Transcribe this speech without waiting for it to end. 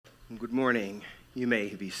Good morning. You may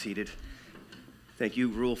be seated. Thank you,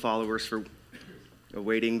 rule followers, for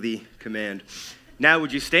awaiting the command. Now,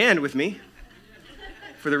 would you stand with me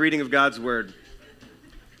for the reading of God's Word?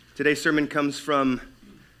 Today's sermon comes from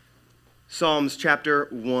Psalms chapter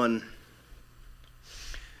 1.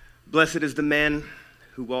 Blessed is the man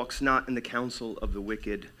who walks not in the counsel of the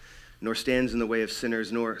wicked, nor stands in the way of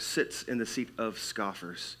sinners, nor sits in the seat of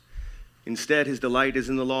scoffers. Instead, his delight is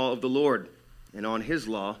in the law of the Lord, and on his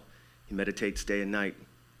law he meditates day and night.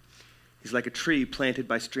 He's like a tree planted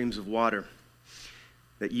by streams of water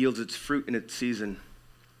that yields its fruit in its season,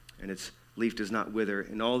 and its leaf does not wither.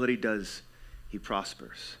 In all that he does, he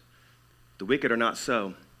prospers. The wicked are not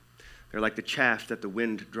so. They're like the chaff that the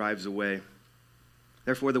wind drives away.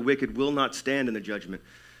 Therefore, the wicked will not stand in the judgment,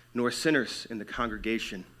 nor sinners in the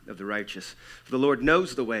congregation of the righteous. For the Lord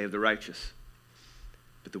knows the way of the righteous,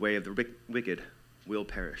 but the way of the wicked will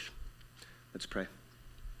perish. Let's pray.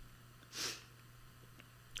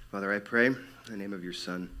 Father, I pray in the name of your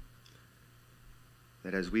Son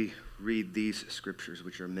that as we read these scriptures,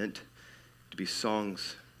 which are meant to be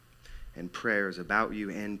songs and prayers about you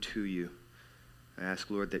and to you, I ask,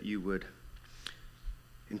 Lord, that you would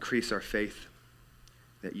increase our faith,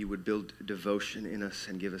 that you would build devotion in us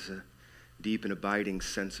and give us a deep and abiding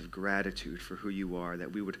sense of gratitude for who you are,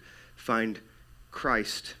 that we would find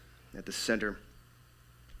Christ at the center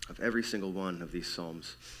of every single one of these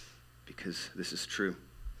psalms, because this is true.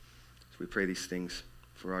 So we pray these things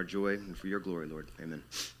for our joy and for your glory, Lord. Amen.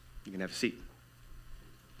 You can have a seat.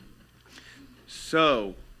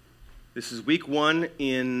 So, this is week one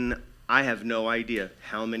in, I have no idea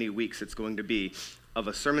how many weeks it's going to be, of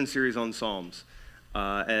a sermon series on Psalms.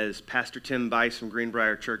 As Pastor Tim Bice from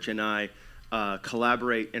Greenbrier Church and I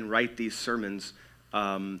collaborate and write these sermons,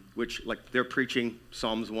 which, like, they're preaching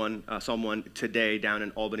Psalm 1 today down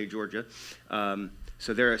in Albany, Georgia.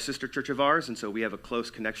 So they're a sister church of ours, and so we have a close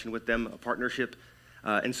connection with them, a partnership.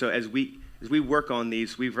 And so as we work on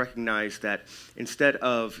these, we've recognized that instead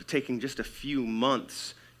of taking just a few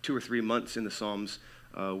months, 2 or 3 months in the Psalms,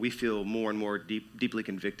 we feel more and more deeply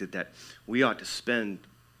convicted that we ought to spend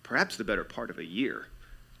perhaps the better part of a year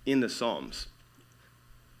in the Psalms.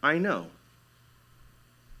 I know.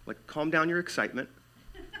 Like, calm down your excitement,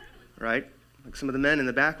 right? Like some of the men in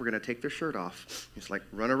the back were going to take their shirt off. Just like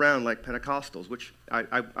run around like Pentecostals, which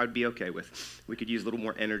I'd be okay with. We could use a little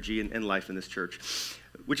more energy and life in this church,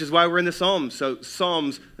 which is why we're in the Psalms. So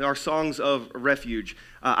Psalms are songs of refuge.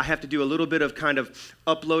 I have to do a little bit of kind of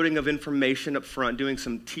uploading of information up front, doing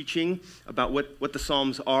some teaching about what the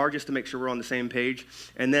Psalms are, just to make sure we're on the same page.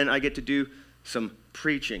 And then I get to do some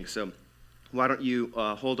preaching. So why don't you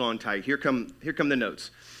hold on tight. Here come the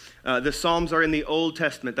notes. The Psalms are in the Old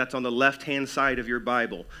Testament. That's on the left-hand side of your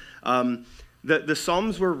Bible. The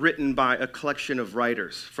Psalms were written by a collection of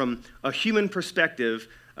writers. From a human perspective,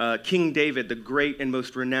 King David, the great and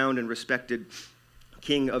most renowned and respected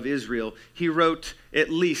king of Israel, he wrote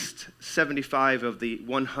at least 75 of the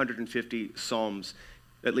 150 Psalms.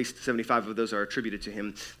 At least 75 of those are attributed to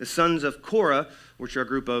him. The sons of Korah, which are a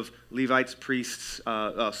group of Levites, priests,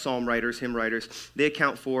 psalm writers, hymn writers, they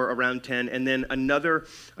account for around 10. And then another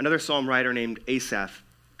psalm writer named Asaph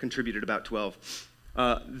contributed about 12.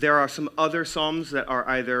 There are some other psalms that are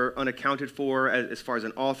either unaccounted for as far as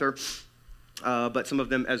an author, but some of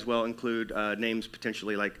them as well include names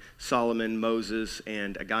potentially like Solomon, Moses,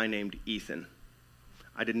 and a guy named Ethan.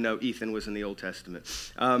 I didn't know Ethan was in the Old Testament.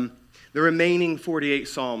 The remaining 48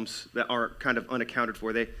 Psalms that are kind of unaccounted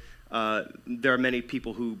for, there are many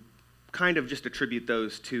people who kind of just attribute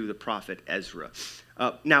those to the prophet Ezra.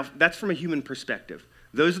 Now, that's from a human perspective.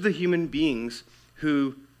 Those are the human beings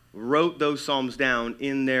who wrote those Psalms down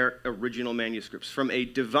in their original manuscripts. From a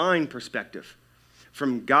divine perspective,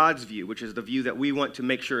 from God's view, which is the view that we want to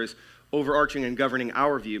make sure is overarching and governing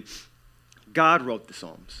our view, God wrote the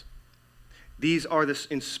Psalms. These are the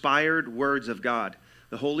inspired words of God.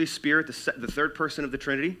 The Holy Spirit, the third person of the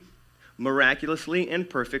Trinity, miraculously and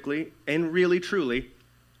perfectly and really truly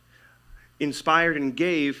inspired and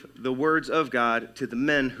gave the words of God to the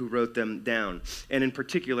men who wrote them down. And in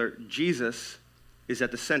particular, Jesus is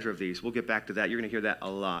at the center of these. We'll get back to that. You're going to hear that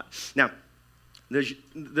a lot. Now,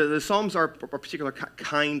 the Psalms are a particular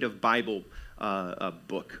kind of Bible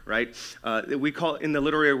book, right? We call in the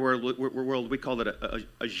literary world we call it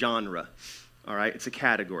a genre. All right, it's a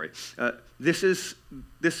category. This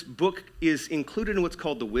book is included in what's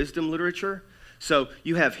called the wisdom literature. So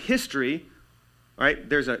you have history, all right?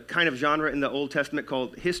 There's a kind of genre in the Old Testament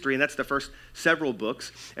called history, and that's the first several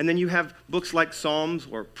books. And then you have books like Psalms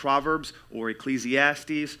or Proverbs or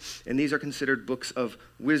Ecclesiastes, and these are considered books of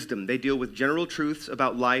wisdom. They deal with general truths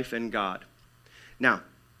about life and God. Now,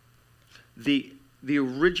 The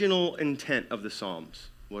original intent of the Psalms,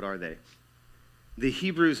 what are they? The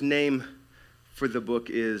Hebrew's name for the book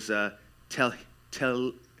is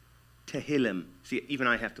Tehillim. See, even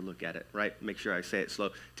I have to look at it, right? Make sure I say it slow.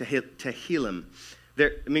 Tehillim.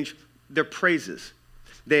 It means they're praises.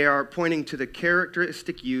 They are pointing to the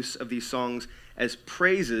characteristic use of these songs as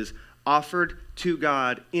praises offered to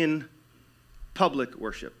God in public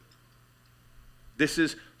worship. This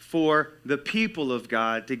is for the people of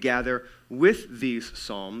God to gather with these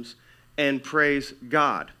psalms and praise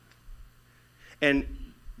God. And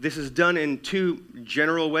this is done in two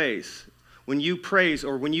general ways. When you praise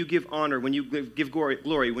or when you give honor, when you give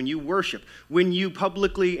glory, when you worship, when you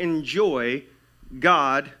publicly enjoy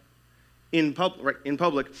God in public,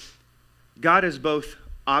 God is both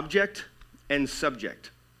object and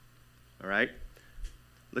subject. All right?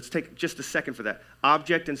 Let's take just a second for that.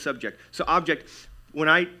 Object and subject. So object, when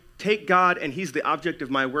I take God and he's the object of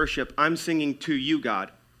my worship, I'm singing to you,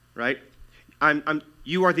 God, right?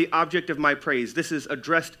 You are the object of my praise. This is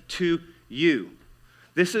addressed to you.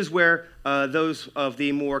 This is where those of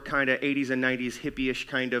the more kind of 80s and 90s hippie-ish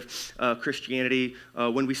kind of Christianity,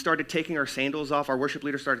 when we started taking our sandals off, our worship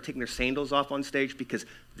leaders started taking their sandals off on stage because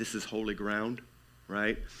this is holy ground,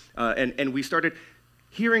 right? And we started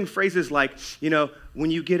hearing phrases like,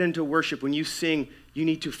 when you get into worship, when you sing, you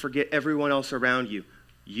need to forget everyone else around you.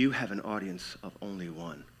 You have an audience of only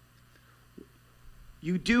one.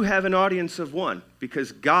 You do have an audience of one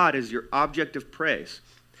because God is your object of praise.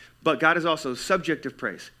 But God is also subject of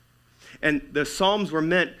praise. And the Psalms were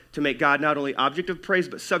meant to make God not only object of praise,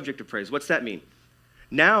 but subject of praise. What's that mean?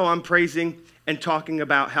 Now I'm praising and talking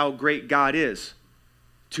about how great God is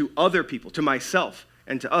to other people, to myself,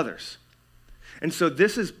 and to others. And so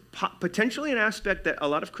this is potentially an aspect that a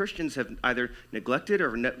lot of Christians have either neglected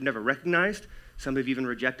or never recognized. Some have even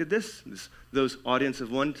rejected those audience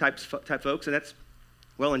of one type folks, and that's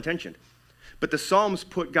well-intentioned. But the Psalms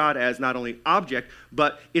put God as not only object,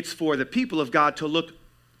 but it's for the people of God to look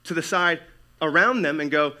to the side around them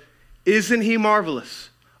and go, isn't he marvelous?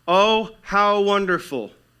 Oh, how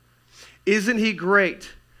wonderful. Isn't he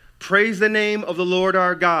great? Praise the name of the Lord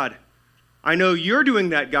our God. I know you're doing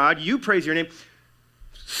that, God. You praise your name.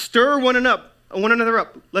 Stir one another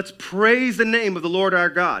up. Let's praise the name of the Lord our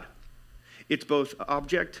God. It's both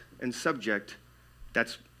object and subject.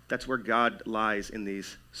 That's where God lies in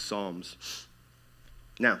these Psalms.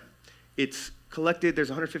 Now, it's collected, there's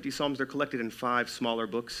 150 Psalms, they're collected in 5 smaller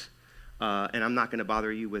books, and I'm not going to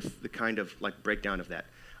bother you with the kind of breakdown of that.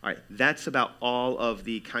 All right, that's about all of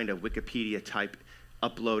the kind of Wikipedia type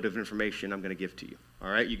upload of information I'm going to give to you. All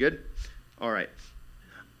right, you good? All right.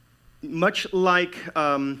 Much like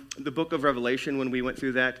the book of Revelation when we went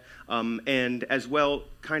through that, and as well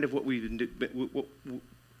kind of what we've been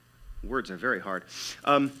words are very hard.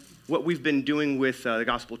 What we've been doing with the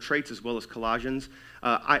gospel traits as well as Colossians,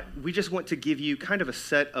 we just want to give you kind of a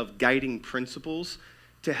set of guiding principles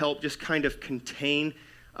to help just kind of contain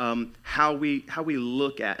how we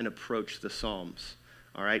look at and approach the Psalms.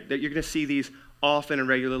 All right, you're going to see these often and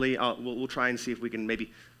regularly. We'll try and see if we can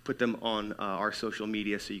maybe put them on our social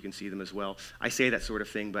media so you can see them as well. I say that sort of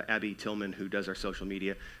thing, but Abby Tillman, who does our social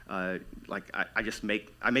media, I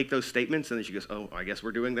make those statements, and then she goes, "Oh, I guess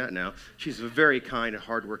we're doing that now." She's a very kind and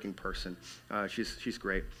hardworking person. She's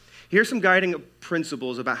great. Here's some guiding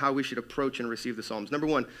principles about how we should approach and receive the Psalms. Number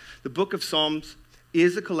 1, the book of Psalms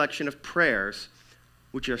is a collection of prayers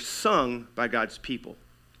which are sung by God's people.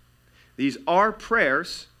 These are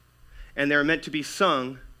prayers, and they're meant to be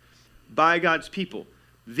sung by God's people.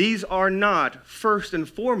 These are not, first and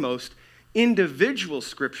foremost, individual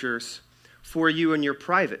scriptures for you in your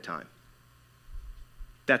private time.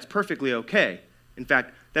 That's perfectly okay. In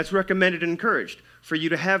fact, that's recommended and encouraged for you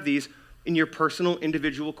to have these in your personal,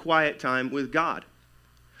 individual, quiet time with God.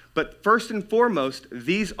 But first and foremost,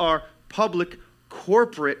 these are public,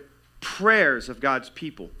 corporate prayers of God's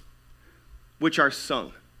people, which are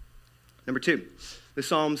sung. Number 2, the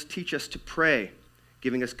Psalms teach us to pray,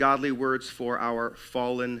 giving us godly words for our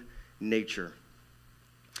fallen nature.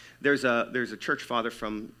 There's a church father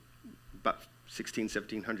from about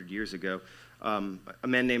 1700 years ago, a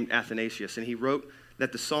man named Athanasius, and he wrote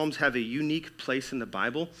that the Psalms have a unique place in the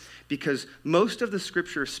Bible because most of the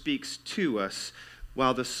Scripture speaks to us.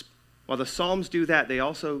 While the Psalms do that, they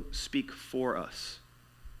also speak for us.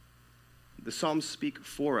 The Psalms speak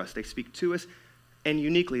for us. They speak to us, and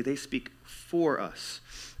uniquely, they speak for us.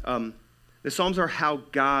 The Psalms are how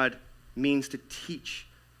God means to teach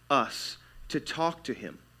us to talk to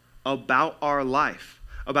him about our life,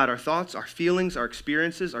 about our thoughts, our feelings, our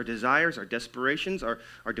experiences, our desires, our desperations, our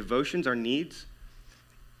devotions, our needs.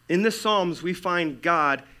 In the Psalms, we find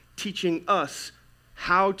God teaching us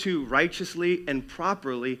how to righteously and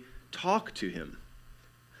properly talk to him.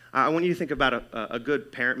 I want you to think about a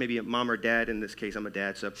good parent, maybe a mom or dad. In this case, I'm a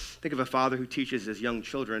dad. So think of a father who teaches his young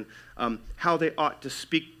children how they ought to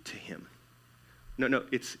speak to him. No,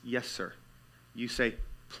 it's yes, sir. You say,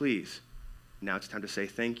 please. Now it's time to say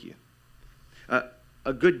thank you.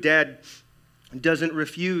 A good dad doesn't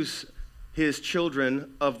refuse his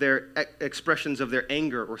children of their expressions of their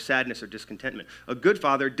anger or sadness or discontentment. A good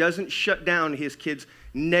father doesn't shut down his kids'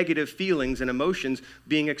 negative feelings and emotions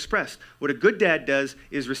being expressed. What a good dad does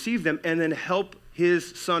is receive them and then help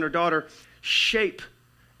his son or daughter shape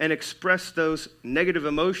and express those negative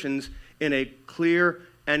emotions in a clear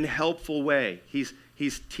and helpful way. He's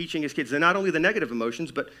teaching his kids not only the negative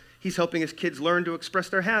emotions, but he's helping his kids learn to express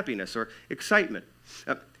their happiness or excitement.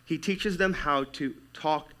 He teaches them how to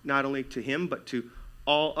talk not only to him, but to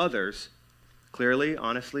all others, clearly,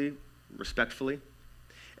 honestly, respectfully.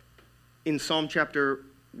 In Psalm chapter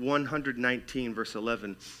 119, verse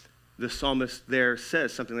 11, the psalmist there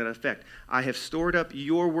says something to that effect. I have stored up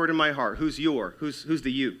your word in my heart. Who's your? Who's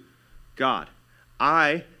the you? God.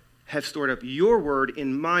 I have stored up your word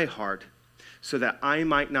in my heart so that I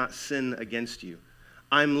might not sin against you.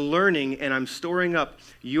 I'm learning and I'm storing up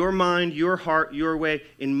your mind, your heart, your way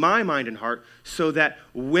in my mind and heart so that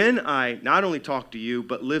when I not only talk to you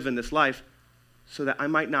but live in this life, so that I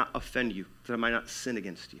might not offend you, that I might not sin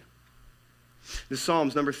against you. The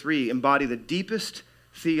Psalms, number 3, embody the deepest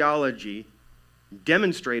theology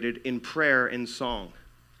demonstrated in prayer and song.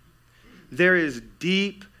 There is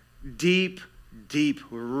deep,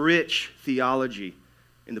 rich theology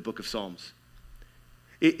in the book of Psalms.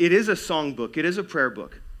 It is a song book. It is a prayer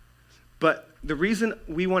book. But the reason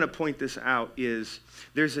we want to point this out is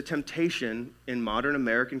there's a temptation in modern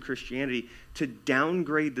American Christianity to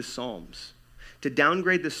downgrade the Psalms. To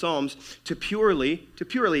downgrade the Psalms to purely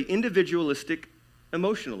individualistic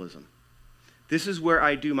emotionalism. This is where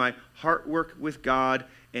I do my heart work with God,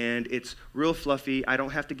 and it's real fluffy. I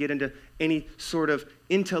don't have to get into any sort of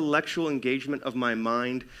intellectual engagement of my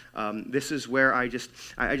mind. This is where I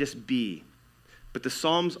just be. But the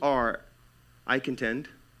Psalms are, I contend,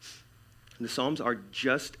 the Psalms are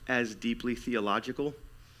just as deeply theological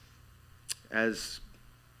as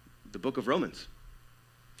the book of Romans.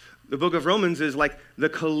 The book of Romans is like the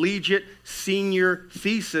collegiate senior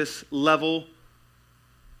thesis level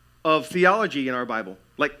of theology in our Bible.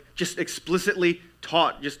 Like just explicitly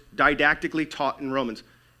taught, just didactically taught in Romans.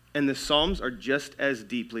 And the Psalms are just as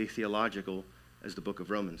deeply theological as the book of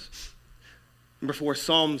Romans. Number 4,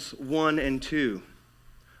 Psalms 1 and 2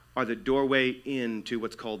 are the doorway into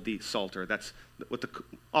what's called the Psalter. That's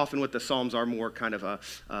often what the Psalms are more kind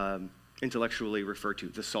of intellectually referred to,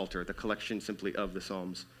 the Psalter, the collection simply of the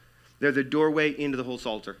Psalms. They're the doorway into the whole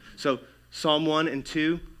Psalter. So Psalm 1 and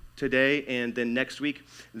 2 today and then next week,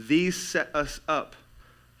 these set us up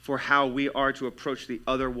for how we are to approach the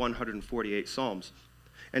other 148 Psalms.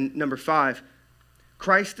 And number 5,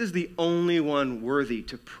 Christ is the only one worthy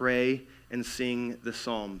to pray and sing the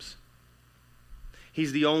Psalms.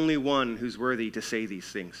 He's the only one who's worthy to say these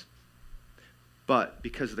things. But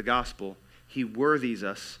because of the gospel, he worthies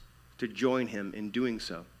us to join him in doing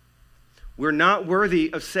so. We're not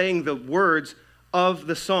worthy of saying the words of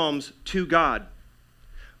the Psalms to God.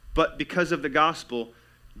 But because of the gospel,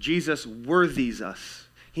 Jesus worthies us.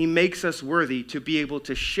 He makes us worthy to be able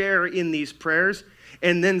to share in these prayers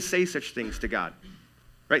and then say such things to God.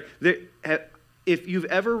 Right? If you've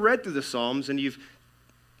ever read through the Psalms and you've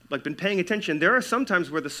been paying attention, there are some times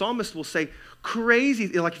where the psalmist will say crazy,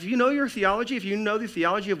 like if you know your theology, if you know the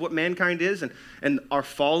theology of what mankind is and our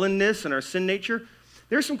fallenness and our sin nature,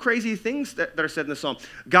 there's some crazy things that are said in the psalm.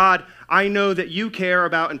 God, I know that you care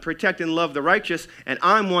about and protect and love the righteous, and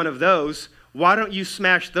I'm one of those. Why don't you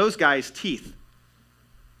smash those guys' teeth?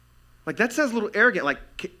 Like that sounds a little arrogant. Like,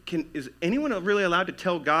 is anyone really allowed to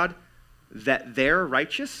tell God that they're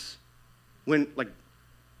righteous? When,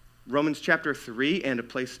 Romans chapter 3 and a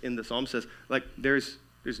place in the Psalm says, there's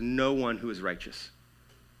no one who is righteous.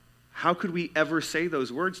 How could we ever say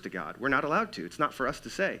those words to God? We're not allowed to. It's not for us to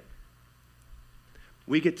say.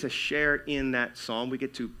 We get to share in that psalm. We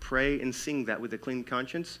get to pray and sing that with a clean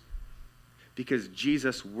conscience because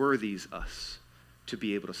Jesus worthies us to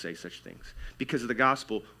be able to say such things. Because of the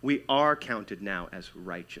gospel, we are counted now as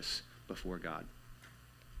righteous before God.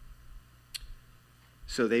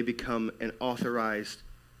 So they become an authorized,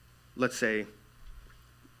 let's say,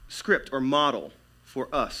 script or model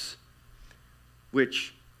for us,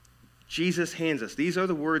 which Jesus hands us. These are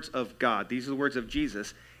the words of God. These are the words of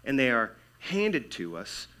Jesus, and they are handed to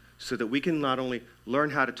us so that we can not only learn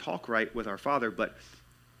how to talk right with our Father, but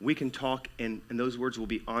we can talk and those words will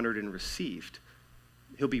be honored and received.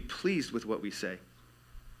 He'll be pleased with what we say.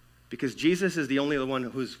 Because Jesus is the only one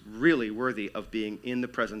who's really worthy of being in the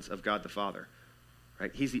presence of God the Father.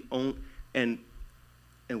 Right? He's the only, and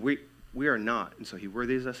we are not. And so he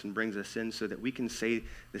worthies us and brings us in so that we can say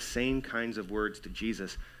the same kinds of words to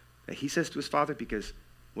Jesus that he says to his Father because,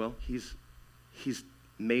 well, he's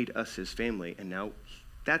made us his family, and now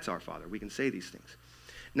that's our Father. We can say these things.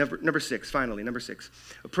 Number six, finally, number six.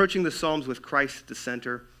 Approaching the Psalms with Christ at the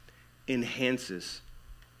center enhances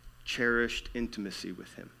cherished intimacy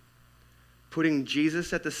with him. Putting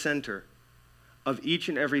Jesus at the center of each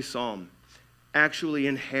and every psalm actually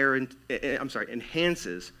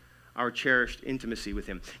enhances our cherished intimacy with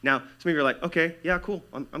him. Now, some of you are like, okay, yeah, cool,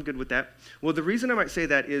 I'm good with that. Well, the reason I might say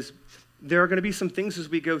that is there are going to be some things as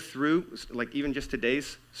we go through, like even just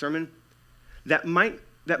today's sermon, that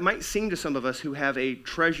might seem to some of us who have a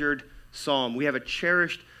treasured psalm. We have a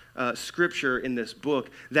cherished scripture in this book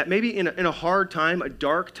that maybe in a hard time, a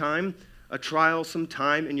dark time, a trial, some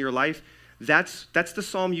time in your life, that's the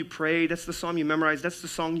psalm you prayed, that's the psalm you memorized, that's the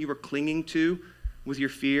song you were clinging to with your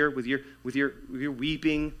fear, with your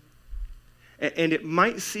weeping. And it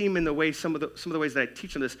might seem in the way some of the ways that I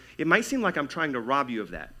teach on this, it might seem like I'm trying to rob you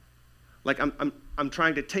of that. Like I'm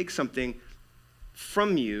trying to take something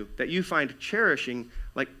from you that you find cherishing,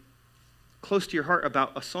 like close to your heart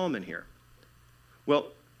about a psalm in here. Well,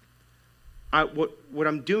 what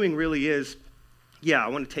I'm doing really is, yeah, I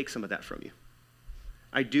want to take some of that from you.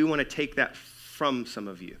 I do want to take that from some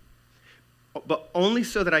of you. But only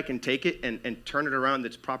so that I can take it and turn it around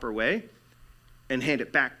its proper way and hand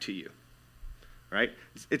it back to you. Right?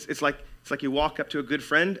 It's like you walk up to a good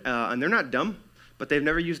friend, and they're not dumb, but they've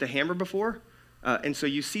never used a hammer before. And so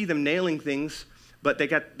you see them nailing things, but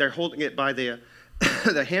they're holding it by the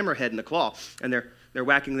the hammer head and the claw, and they're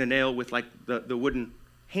whacking the nail with like the wooden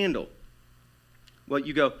handle. Well,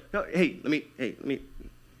 you go, no, let me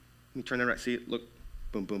turn that around. See it? Look,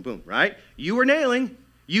 boom, boom, boom. Right? You were nailing.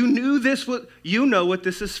 You knew this. You know what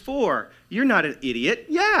this is for. You're not an idiot.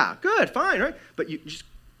 Yeah, good, fine, right? But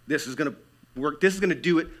this is going to work. This is going to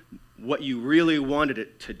do it what you really wanted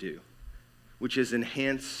it to do, which is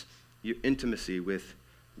enhance your intimacy with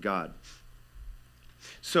God.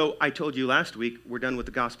 So I told you last week we're done with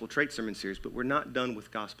the Gospel Traits sermon series, but we're not done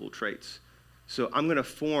with gospel traits. So I'm going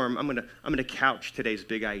to couch today's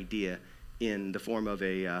big idea in the form of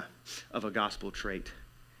a gospel trait.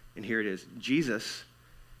 And here it is. Jesus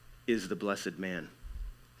is the blessed man.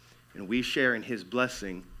 And we share in his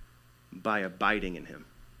blessing by abiding in him.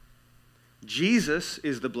 Jesus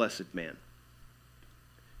is the blessed man.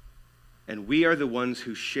 And we are the ones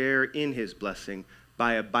who share in his blessing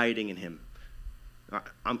by abiding in him.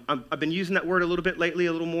 I've been using that word a little bit lately,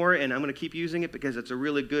 a little more, and I'm going to keep using it because it's a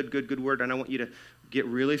really good word, and I want you to get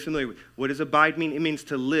really familiar with. What does abide mean? It means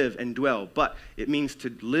to live and dwell, but it means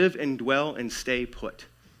to live and dwell and stay put.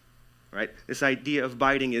 Right? This idea of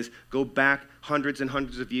abiding is go back hundreds and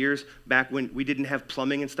hundreds of years, back when we didn't have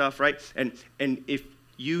plumbing and stuff, right? And if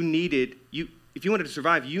you wanted to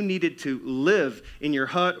survive, you needed to live in your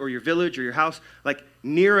hut or your village or your house, like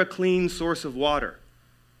near a clean source of water.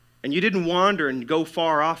 And you didn't wander and go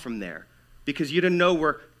far off from there because you didn't know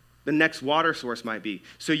where the next water source might be.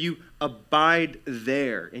 So you abide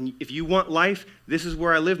there. And if you want life, this is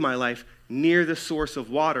where I live my life, near the source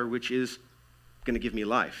of water, which is going to give me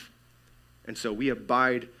life. And so we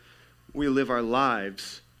abide, we live our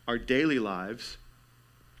lives, our daily lives,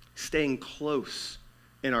 staying close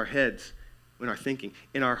in our heads, in our thinking,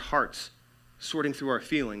 in our hearts, sorting through our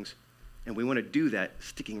feelings. And we want to do that,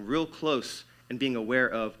 sticking real close and being aware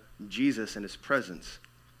of Jesus and his presence.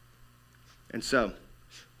 And so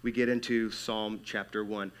we get into Psalm chapter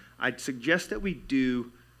 1. I'd suggest that we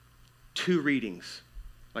do 2 readings.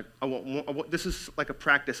 Like this is like a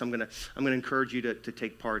practice I'm gonna encourage you to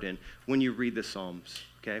take part in when you read the Psalms,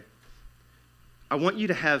 okay? I want you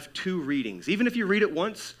to have 2 readings. Even if you read it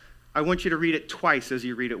once, I want you to read it twice as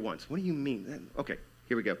you read it once. What do you mean? Okay,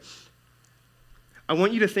 here we go. I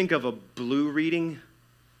want you to think of a blue reading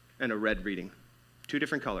and a red reading. 2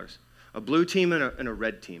 different colors. A blue team and a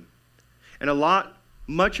red team. And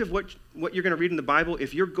much of what you're going to read in the Bible,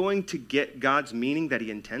 if you're going to get God's meaning that he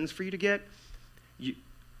intends for you to get,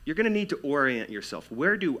 you're going to need to orient yourself.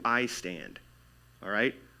 Where do I stand? All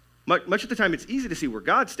right? Much of the time, it's easy to see where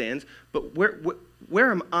God stands, but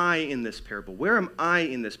where am I in this parable? Where am I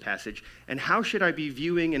in this passage? And how should I be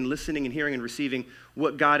viewing and listening and hearing and receiving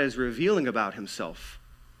what God is revealing about himself?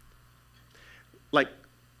 Like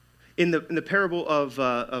in the parable of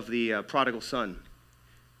the prodigal son,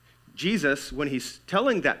 Jesus, when he's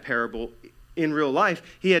telling that parable in real life,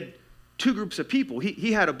 he had two groups of people.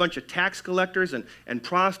 He had a bunch of tax collectors and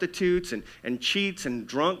prostitutes and cheats and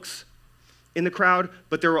drunks in the crowd,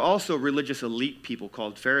 but there were also religious elite people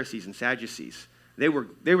called Pharisees and Sadducees. They were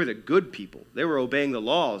the good people. They were obeying the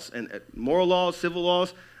laws, and moral laws, civil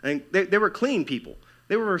laws, and they were clean people.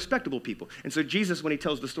 They were respectable people. And so Jesus, when he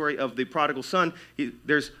tells the story of the prodigal son,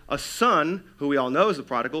 there's a son who we all know is the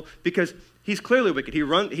prodigal because he's clearly wicked.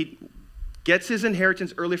 He gets his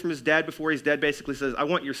inheritance early from his dad before his dad basically says, I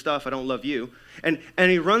want your stuff, I don't love you. And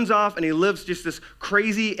he runs off and he lives just this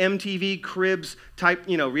crazy MTV Cribs type,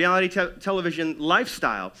 reality television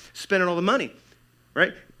lifestyle, spending all the money,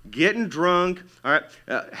 right? Getting drunk, all right,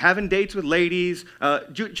 having dates with ladies,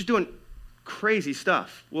 just doing crazy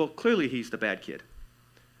stuff. Well, clearly he's the bad kid.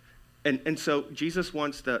 And so Jesus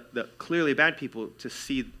wants the clearly bad people to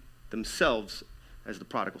see themselves as the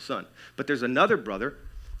prodigal son. But there's another brother,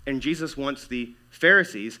 and Jesus wants the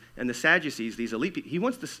Pharisees and the Sadducees, these elite people, he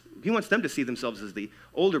wants them to see themselves as the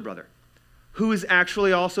older brother, who is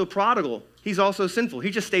actually also prodigal. He's also sinful. He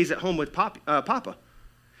just stays at home with Papa.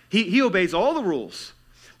 He obeys all the rules,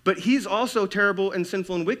 but he's also terrible and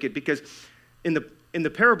sinful and wicked because in the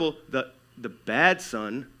parable, the bad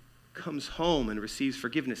son comes home and receives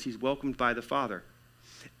forgiveness. He's welcomed by the Father.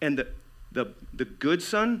 And the good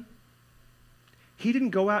son, he didn't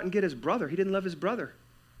go out and get his brother. He didn't love his brother.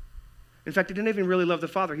 In fact, he didn't even really love the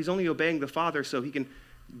Father. He's only obeying the Father so he can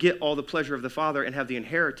get all the pleasure of the Father and have the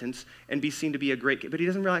inheritance and be seen to be a great kid. But he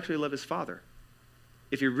doesn't really actually love his Father.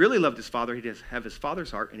 If he really loved his Father, he'd have his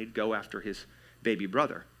Father's heart and he'd go after his baby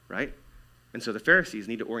brother, right? And so the Pharisees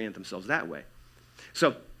need to orient themselves that way.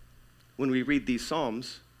 So when we read these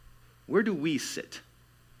Psalms, where do we sit,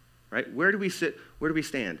 right? Where do we sit? Where do we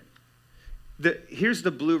stand? Here's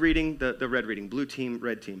the blue reading, the red reading, blue team,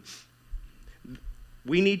 red team.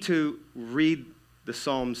 We need to read the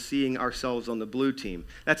Psalms seeing ourselves on the blue team.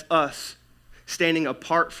 That's us standing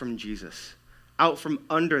apart from Jesus, out from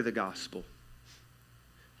under the gospel.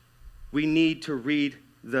 We need to read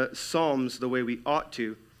the Psalms the way we ought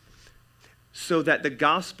to so that the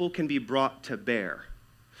gospel can be brought to bear,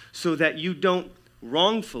 so that you don't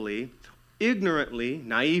wrongfully, ignorantly,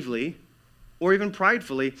 naively, or even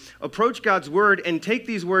pridefully approach God's word and take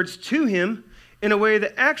these words to him in a way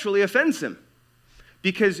that actually offends him.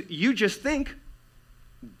 Because you just think,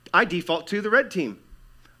 I default to the red team.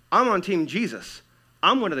 I'm on team Jesus.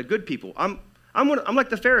 I'm one of the good people. I'm like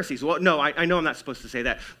the Pharisees. Well, no, I know I'm not supposed to say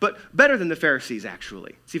that, but better than the Pharisees,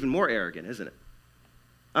 actually. It's even more arrogant, isn't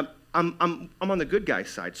it? I'm on the good guy's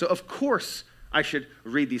side. So of course I should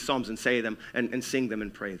read these Psalms and say them and sing them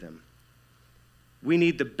and pray them. We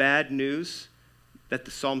need the bad news that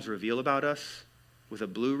the Psalms reveal about us with a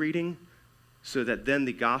blue reading so that then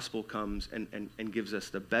the gospel comes and gives us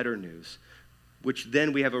the better news, which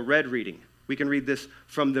then we have a red reading. We can read this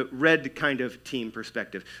from the red kind of team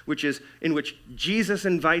perspective, which is in which Jesus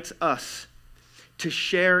invites us to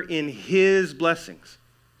share in his blessings,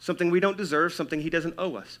 something we don't deserve, something he doesn't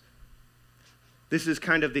owe us. This is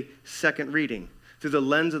kind of the second reading through the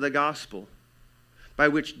lens of the gospel by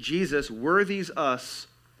which Jesus worthies us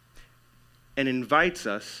and invites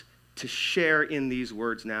us to share in these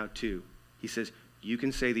words now too. He says, you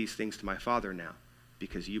can say these things to my Father now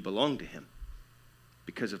because you belong to him,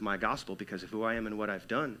 because of my gospel, because of who I am and what I've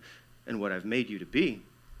done and what I've made you to be.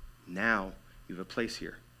 Now you have a place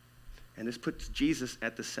here. And this puts Jesus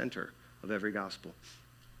at the center of every gospel.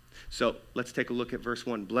 So let's take a look at verse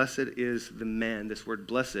 1. Blessed is the man. This word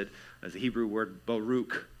blessed is the Hebrew word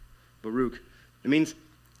baruch. Baruch. It means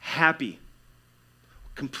happy,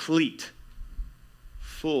 complete,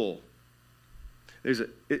 full.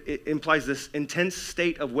 It implies this intense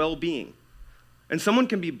state of well-being. And someone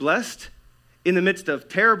can be blessed in the midst of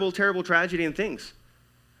terrible, terrible tragedy and things.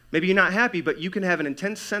 Maybe you're not happy, but you can have an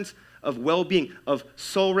intense sense of well-being, of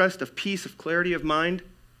soul rest, of peace, of clarity of mind.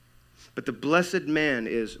 But the blessed man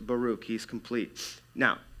is Baruch. He's complete.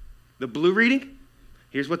 Now, the blue reading,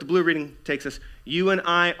 here's what the blue reading takes us. You and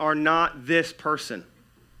I are not this person.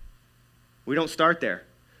 We don't start there.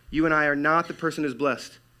 You and I are not the person who's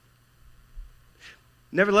blessed.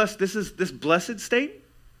 Nevertheless, this blessed state,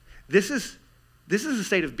 this is a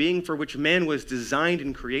state of being for which man was designed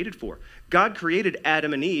and created for. God created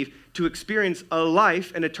Adam and Eve to experience a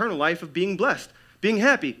life, an eternal life of being blessed, being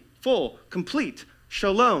happy, full, complete,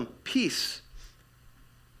 shalom, peace.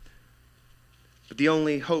 But the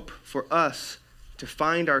only hope for us to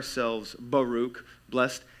find ourselves Baruch,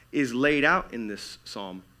 blessed, is laid out in this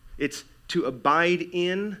psalm. It's to abide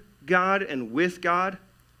in God and with God,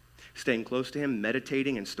 staying close to him,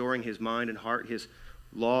 meditating and storing his mind and heart, his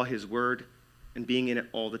law, his word, and being in it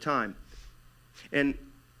all the time. And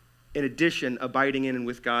In addition, abiding in and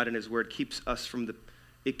with God and his word keeps us from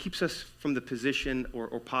the position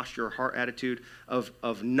or posture or heart attitude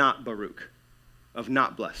of not Baruch, of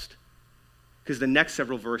not blessed. Because the next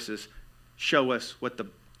several verses show us what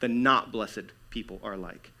the not blessed people are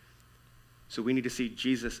like. So we need to see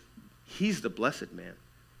Jesus, he's the blessed man.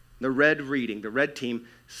 The red team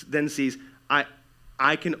then sees,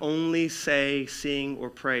 I can only say, sing, or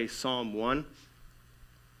pray Psalm 1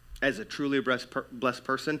 as a truly blessed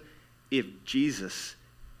person if Jesus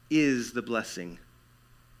is the blessing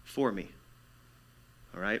for me.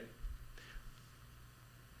 All right?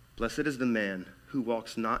 Blessed is the man who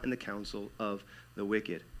walks not in the counsel of the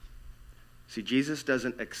wicked. See, Jesus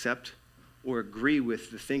doesn't accept or agree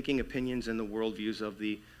with the thinking, opinions, and the worldviews of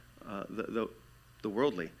the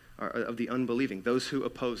worldly, or of the unbelieving, those who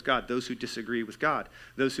oppose God, those who disagree with God,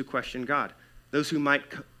 those who question God, those who might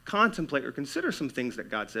contemplate or consider some things that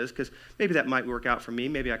God says, because maybe that might work out for me,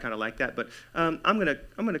 maybe I kind of like that, but I'm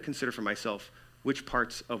gonna consider for myself which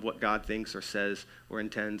parts of what God thinks or says or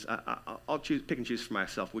intends. I'll pick and choose for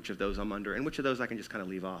myself which of those I'm under, and which of those I can just kind of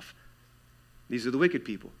leave off. These are the wicked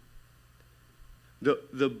people.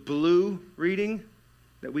 The blue reading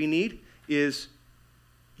that we need is,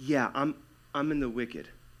 yeah, I'm in the wicked.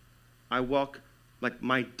 I walk, like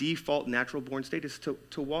my default natural born state is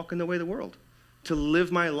to walk in the way of the world, to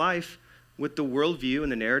live my life with the worldview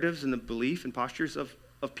and the narratives and the belief and postures of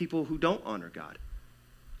people who don't honor God.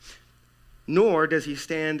 Nor does he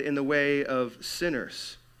stand in the way of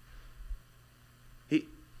sinners.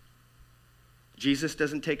 Jesus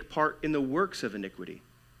doesn't take part in the works of iniquity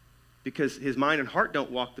because his mind and heart don't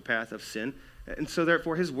walk the path of sin, and so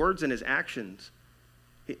therefore his words and his actions,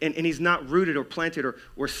 and he's not rooted or planted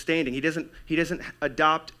or standing. He doesn't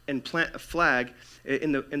adopt and plant a flag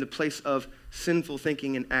in the place of sinful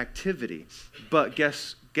thinking and activity. But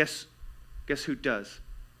guess who does?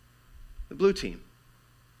 The blue team,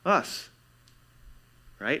 us.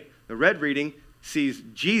 Right? The red reading sees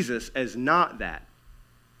Jesus as not that.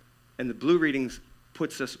 And the blue readings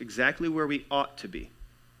puts us exactly where we ought to be.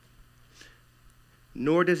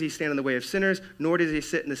 Nor does he stand in the way of sinners, nor does he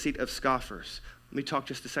sit in the seat of scoffers. Let me talk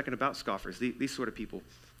just a second about scoffers, these sort of people.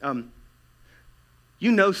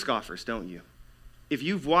 You know scoffers, don't you? If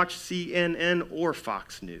you've watched CNN or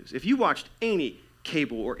Fox News, if you watched any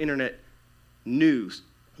cable or internet news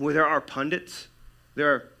where there are pundits,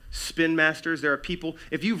 there are spin masters, there are people,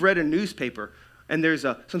 if you've read a newspaper and there's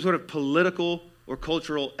some sort of political or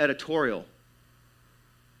cultural editorial,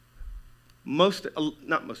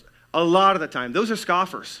 a lot of the time, those are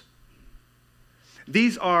scoffers.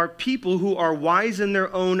 These are people who are wise in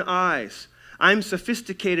their own eyes. I'm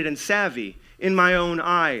sophisticated and savvy in my own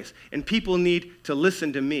eyes, and people need to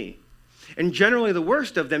listen to me. And generally the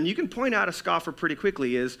worst of them, you can point out a scoffer pretty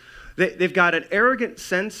quickly, is they've got an arrogant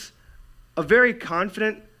sense, a very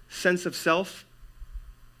confident sense of self.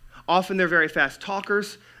 Often they're very fast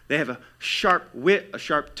talkers. They have a sharp wit, a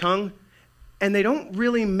sharp tongue, and they don't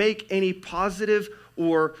really make any positive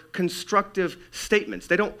or constructive statements.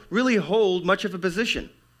 They don't really hold much of a position.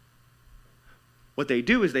 What they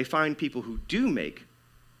do is they find people who do make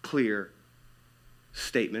clear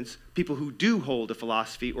statements, people who do hold a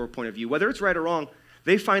philosophy or a point of view, whether it's right or wrong.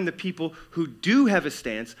 They find the people who do have a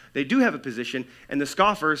stance, they do have a position, and the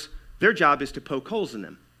scoffers, their job is to poke holes in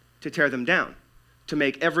them, to tear them down, to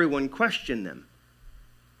make everyone question them,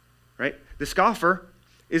 right? The scoffer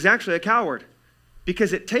is actually a coward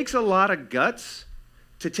because it takes a lot of guts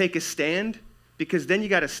to take a stand, because then you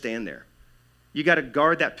got to stand there. You got to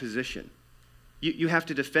guard that position. You have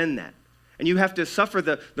to defend that. And you have to suffer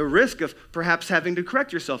the risk of perhaps having to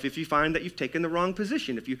correct yourself if you find that you've taken the wrong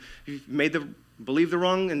position, if you've believed the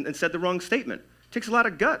wrong and said the wrong statement. It takes a lot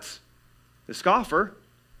of guts. The scoffer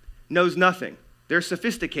knows nothing. They're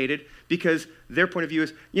sophisticated because their point of view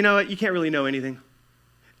is, you know what, you can't really know anything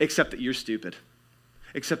except that you're stupid,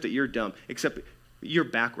 except that you're dumb, except that you're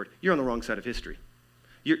backward. You're on the wrong side of history.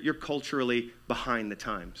 You're culturally behind the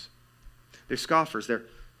times. They're scoffers. They're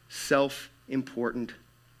self-important.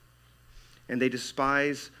 And they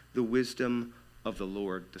despise the wisdom of the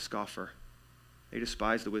Lord, the scoffer. They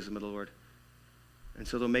despise the wisdom of the Lord. And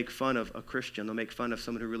so they'll make fun of a Christian. They'll make fun of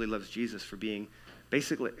someone who really loves Jesus for being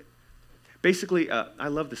basically, I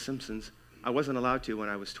love The Simpsons. I wasn't allowed to when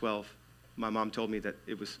I was 12. My mom told me that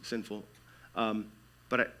it was sinful.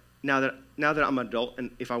 But now that I'm an adult,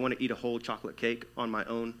 and if I want to eat a whole chocolate cake on my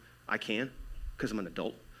own, I can, because I'm an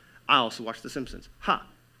adult. I also watch The Simpsons. Ha!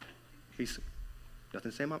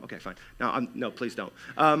 Nothing to say, Mom? Okay, fine. No, please don't.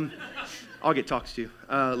 I'll get talks to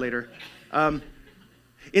later.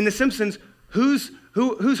 In The Simpsons, who's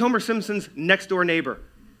Homer Simpson's next door neighbor?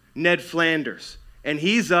 Ned Flanders. and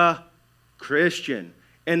he's a Christian.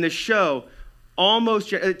 And the show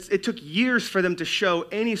almost, it took years for them to show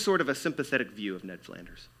any sort of a sympathetic view of Ned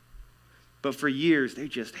Flanders. But for years, they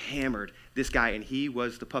just hammered this guy, and he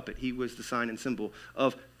was the puppet. He was the sign and symbol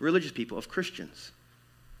of religious people, of Christians.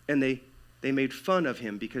 And they made fun of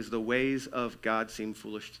him because the ways of God seem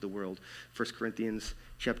foolish to the world. 1 Corinthians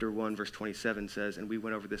chapter 1, verse 27 says, and we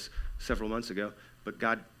went over this several months ago, but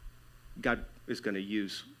God is going to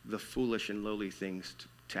use the foolish and lowly things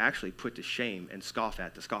to actually put to shame and scoff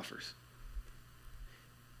at the scoffers.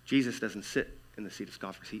 Jesus doesn't sit in the seat of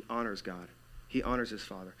scoffers. He honors God. He honors his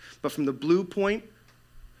Father. But from the blue point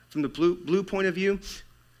of view,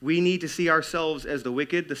 we need to see ourselves as the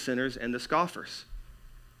wicked, the sinners, and the scoffers.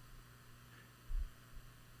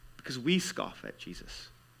 Because we scoff at Jesus.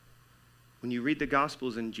 When you read the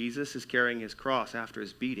Gospels and Jesus is carrying his cross after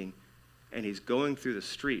his beating, and he's going through the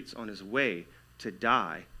streets on his way to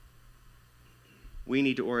die, we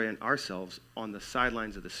need to orient ourselves on the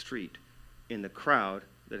sidelines of the street in the crowd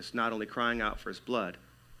that is not only crying out for his blood,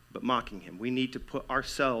 but mocking him. We need to put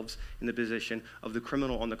ourselves in the position of the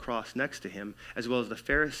criminal on the cross next to him, as well as the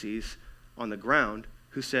Pharisees on the ground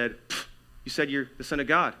who said, you said you're the Son of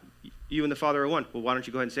God. You and the Father are one. Well, why don't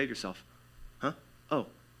you go ahead and save yourself? Huh? Oh,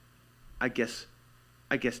 I guess,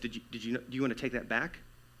 do you want to take that back?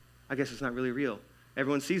 I guess it's not really real.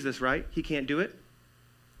 Everyone sees this, right? He can't do it.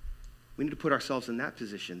 We need to put ourselves in that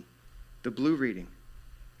position. The blue reading.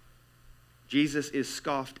 Jesus is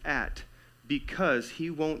scoffed at because he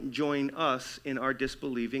won't join us in our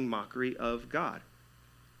disbelieving mockery of God.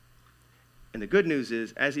 And the good news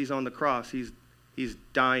is, as he's on the cross, he's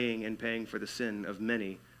dying and paying for the sin of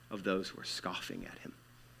many of those who are scoffing at him.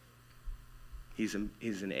 He's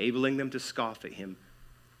enabling them to scoff at him,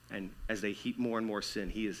 and as they heap more and more sin,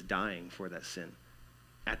 he is dying for that sin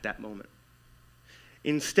at that moment.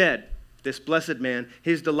 Instead, this blessed man,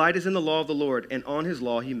 his delight is in the law of the Lord, and on his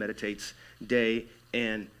law he meditates day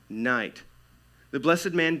and night. The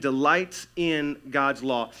blessed man delights in God's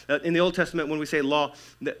law. In the Old Testament, when we say law,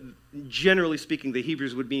 generally speaking, the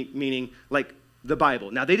Hebrews would be meaning like the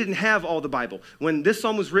Bible. Now, they didn't have all the Bible. When this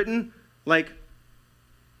psalm was written, like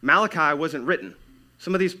Malachi wasn't written.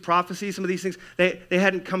 Some of these prophecies, some of these things, they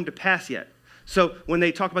hadn't come to pass yet. So when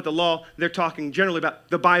they talk about the law, they're talking generally about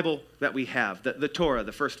the Bible that we have, the Torah,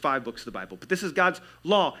 the first 5 books of the Bible. But this is God's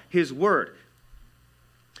law, his word.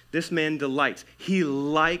 This man delights. He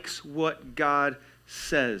likes what God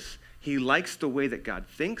says. He likes the way that God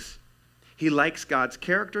thinks. He likes God's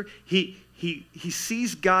character. He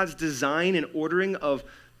sees God's design and ordering of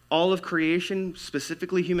all of creation,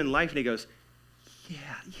 specifically human life, and he goes,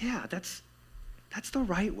 yeah, that's the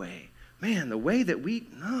right way. Man, the way that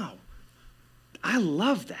I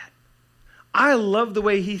love that. I love the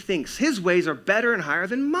way he thinks. His ways are better and higher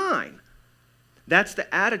than mine. That's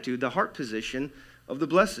the attitude, the heart position of the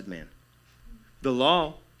blessed man. The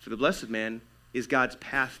law for the blessed man is God's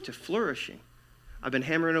path to flourishing. I've been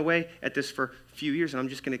hammering away at this for a few years, and I'm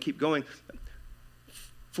just going to keep going.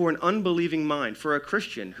 For an unbelieving mind, for a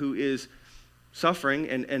Christian who is suffering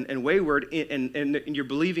and wayward, and you're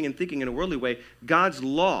believing and thinking in a worldly way, God's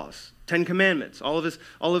laws, 10 Commandments, all of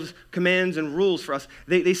his commands and rules for us,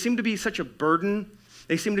 they seem to be such a burden.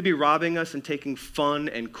 They seem to be robbing us and taking fun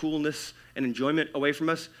and coolness and enjoyment away from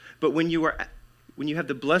us. But when you have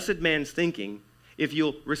the blessed man's thinking, if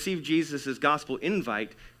you'll receive Jesus' gospel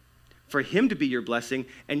invite for him to be your blessing,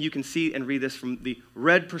 and you can see and read this from the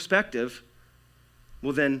red perspective,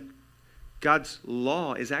 well then, God's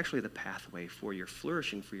law is actually the pathway for your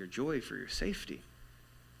flourishing, for your joy, for your safety.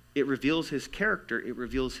 It reveals his character. It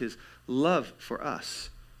reveals his love for us.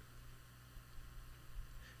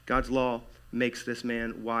 God's law makes this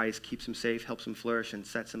man wise, keeps him safe, helps him flourish, and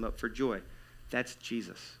sets him up for joy. That's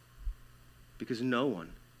Jesus. Because no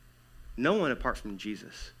one apart from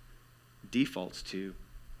Jesus defaults to,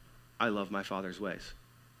 I love my Father's ways.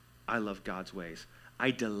 I love God's ways. I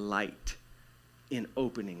delight in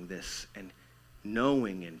opening this and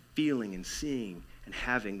knowing and feeling and seeing and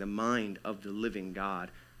having the mind of the living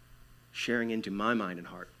God sharing into my mind and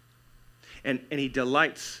heart. And he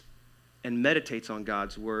delights and meditates on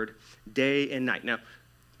God's word day and night. Now,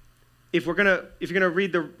 if you're gonna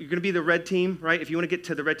be the red team, right? If you want to get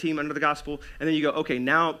to the red team under the gospel, and then you go, okay,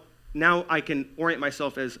 now I can orient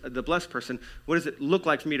myself as the blessed person. What does it look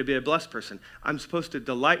like for me to be a blessed person? I'm supposed to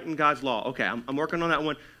delight in God's law. Okay, I'm working on that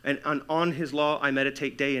one. And on his law, I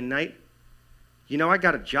meditate day and night. You know, I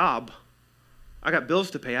got a job. I got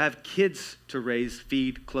bills to pay. I have kids to raise,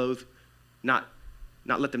 feed, clothe, not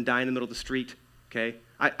let them die in the middle of the street, okay?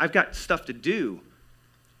 I've got stuff to do.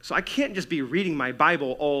 So I can't just be reading my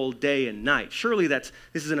Bible all day and night. Surely this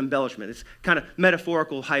is an embellishment. It's kind of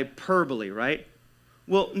metaphorical hyperbole, right?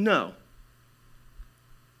 Well, no.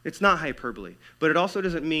 It's not hyperbole. But it also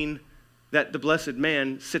doesn't mean that the blessed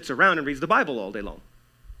man sits around and reads the Bible all day long.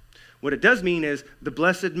 What it does mean is the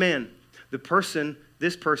blessed man,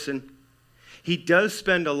 this person, he does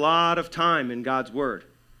spend a lot of time in God's word.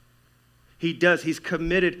 He does. He's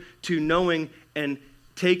committed to knowing and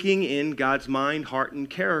taking in God's mind, heart, and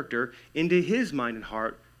character into his mind and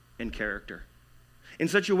heart and character in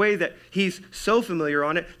such a way that he's so familiar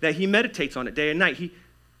on it that he meditates on it day and night.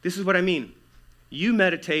 This is what I mean. You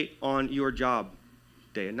meditate on your job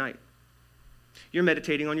day and night. You're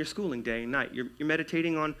meditating on your schooling day and night. You're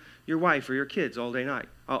meditating on your wife or your kids all day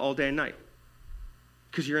and night.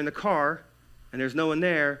 Because you're in the car and there's no one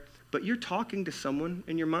there, but you're talking to someone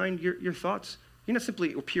in your mind, your thoughts. You're not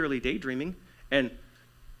simply or purely daydreaming. And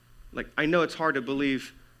I know it's hard to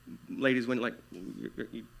believe, ladies, when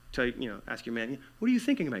ask your man, what are you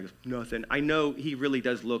thinking about? He goes, nothing. I know he really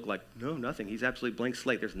does look like, no, nothing. He's absolutely blank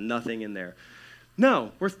slate. There's nothing in there.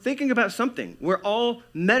 No, we're thinking about something. We're all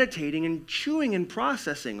meditating and chewing and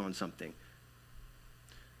processing on something.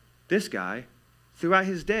 This guy, throughout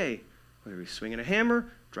his day, whether he's swinging a hammer,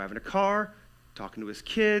 driving a car, talking to his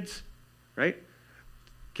kids, right?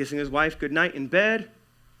 Kissing his wife goodnight in bed,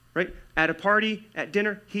 right? At a party, at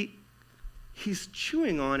dinner, he's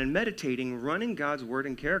chewing on and meditating, running God's word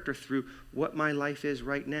and character through what my life is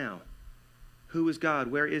right now. Who is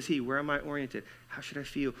God? Where is he? Where am I oriented? How should I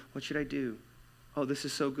feel? What should I do? Oh, this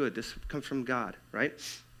is so good. This comes from God, right?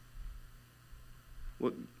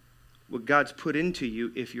 What God's put into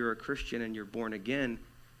you, if you're a Christian and you're born again,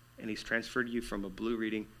 and he's transferred you from a blue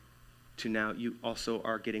reading to now you also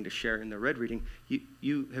are getting to share in the red reading,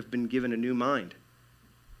 you have been given a new mind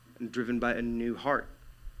and driven by a new heart,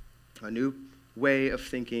 a new way of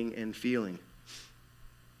thinking and feeling,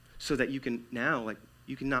 so that you can now,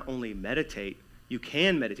 you can not only meditate, you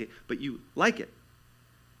can meditate, but you like it,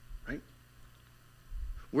 right?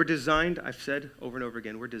 We're designed, I've said over and over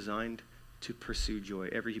again, we're designed to pursue joy,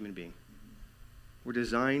 every human being. We're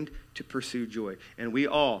designed to pursue joy. And we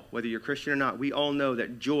all, whether you're Christian or not, we all know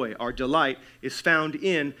that joy, our delight, is found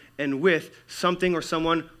in and with something or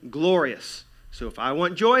someone glorious. So if I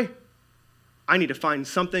want joy, I need to find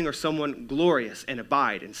something or someone glorious and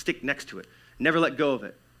abide and stick next to it. Never let go of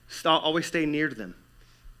it. Always stay near to them.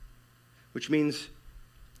 Which means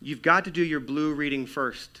you've got to do your blue reading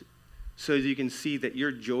first so that you can see that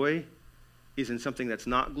your joy is in something that's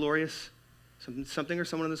not glorious, something or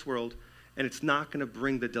someone in this world, and it's not going to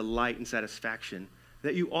bring the delight and satisfaction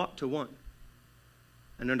that you ought to want.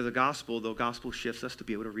 And under the gospel shifts us to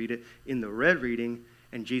be able to read it in the red reading,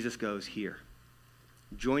 and Jesus goes, here,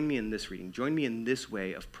 join me in this reading. Join me in this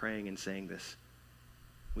way of praying and saying this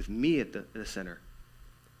with me at the center,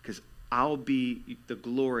 because I'll be the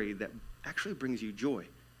glory that actually brings you joy.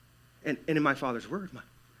 And in my Father's word,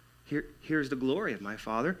 here's the glory of my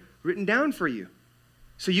Father written down for you.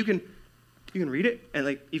 So you can read it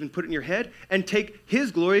and even put it in your head and take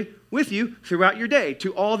his glory with you throughout your day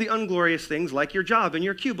to all the unglorious things like your job and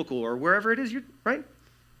your cubicle or wherever it is right?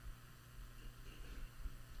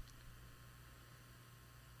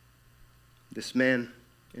 This man,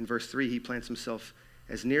 in verse 3, he plants himself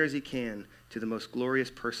as near as he can to the most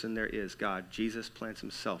glorious person there is, God. Jesus plants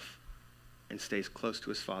himself and stays close to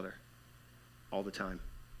his Father all the time.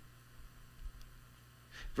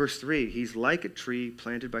 Verse 3, he's like a tree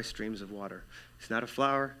planted by streams of water. It's not a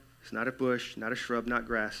flower, it's not a bush, not a shrub, not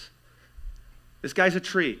grass. This guy's a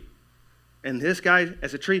tree. And this guy,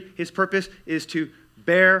 as a tree, his purpose is to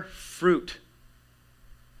bear fruit.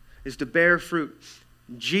 Is to bear fruit.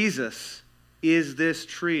 Jesus is this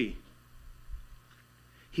tree.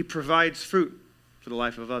 He provides fruit for the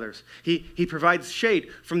life of others. He provides shade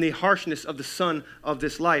from the harshness of the sun of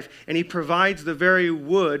this life. And he provides the very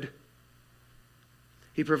wood.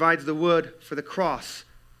 He provides the wood for the cross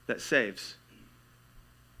that saves.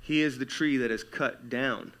 He is the tree that is cut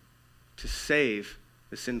down to save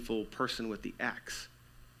the sinful person with the axe.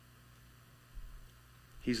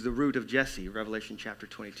 He's the root of Jesse, Revelation chapter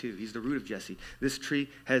 22. He's the root of Jesse. This tree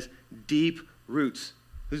has deep roots.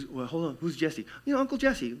 Hold on, who's Jesse? Uncle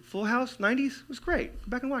Jesse, Full House, 90s, it was great. Go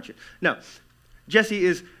back and watch it. No,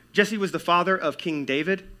 Jesse was the father of King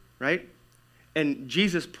David, right? And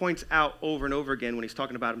Jesus points out over and over again when he's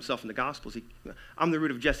talking about himself in the Gospels, I'm the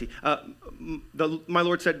root of Jesse. My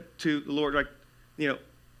Lord said to the Lord,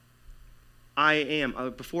 I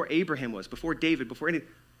am. Before Abraham was, before David, before anything,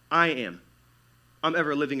 I am. I'm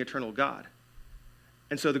ever living eternal God.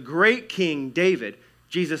 And so the great King David,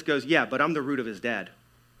 Jesus goes, yeah, but I'm the root of his dad.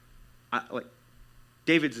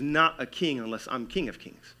 David's not a king unless I'm King of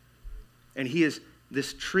Kings. And he is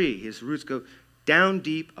this tree. His roots go down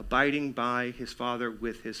deep, abiding by his Father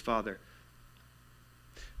with his Father.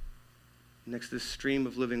 Next to this stream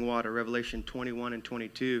of living water, Revelation 21 and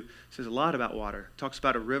 22 says a lot about water. It talks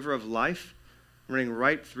about a river of life running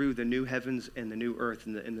right through the new heavens and the new earth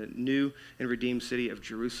in the new and redeemed city of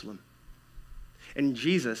Jerusalem. And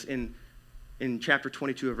Jesus, in chapter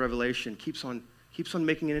 22 of Revelation, keeps on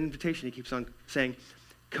making an invitation. He keeps on saying,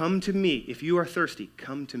 come to me. If you are thirsty,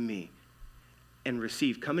 come to me and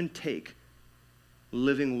receive. Come and take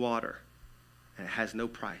living water. And it has no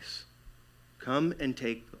price. Come and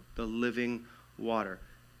take the living water.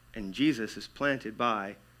 And Jesus is planted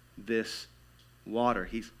by this water.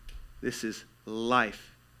 This is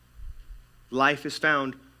life. Life is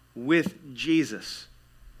found with Jesus,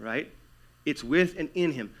 right? It's with and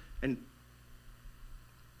in him. And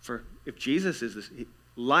if Jesus is this,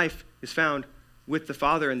 life is found with the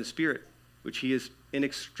Father and the Spirit, which he is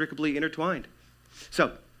inextricably intertwined.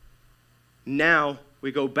 So now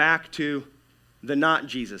we go back to the not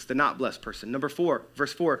Jesus, the not blessed person. Number 4,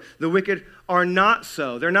 verse 4, the wicked are not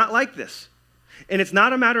so. They're not like this. And it's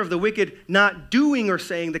not a matter of the wicked not doing or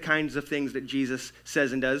saying the kinds of things that Jesus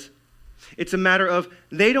says and does. It's a matter of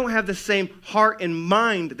they don't have the same heart and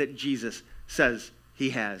mind that Jesus says he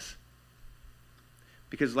has.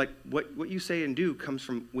 Because like what you say and do comes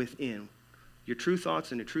from within. Your true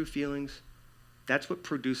thoughts and your true feelings, that's what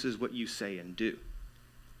produces what you say and do.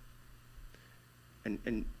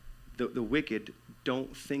 And the wicked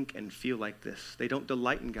don't think and feel like this. They don't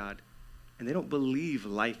delight in God. And they don't believe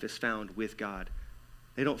life is found with God.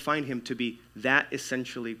 They don't find him to be that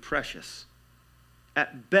essentially precious.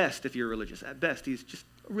 At best, if you're religious, at best, he's just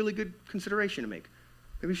a really good consideration to make.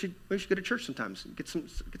 Maybe we should go to church sometimes. Get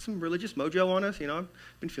some religious mojo on us. You know, I've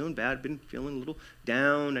been feeling bad, been feeling a little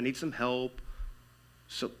down. I need some help.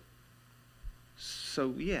 So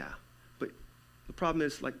yeah. But the problem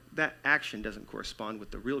is, like, that action doesn't correspond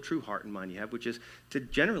with the real true heart and mind you have, which is to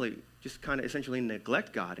generally just kind of essentially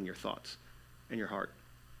neglect God in your thoughts and your heart.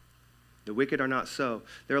 The wicked are not so.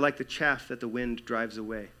 They're like the chaff that the wind drives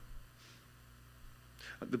away.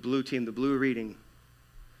 The blue reading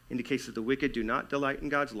indicates that the wicked do not delight in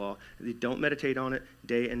God's law. They don't meditate on it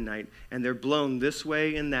day and night. And they're blown this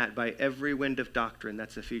way and that by every wind of doctrine.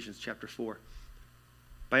 That's Ephesians chapter 4.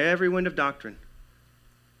 By every wind of doctrine.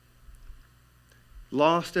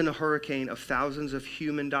 Lost in a hurricane of thousands of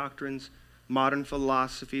human doctrines, modern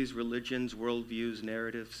philosophies, religions, worldviews,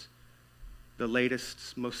 narratives, the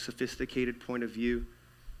latest, most sophisticated point of view.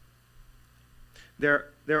 There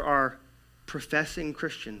are professing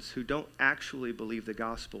Christians who don't actually believe the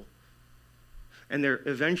gospel. And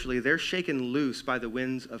they're shaken loose by the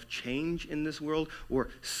winds of change in this world or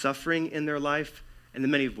suffering in their life and the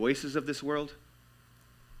many voices of this world.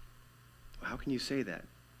 How can you say that?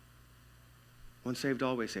 Once saved,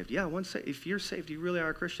 always saved. Yeah, if you're saved, you really are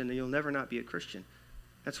a Christian, then you'll never not be a Christian.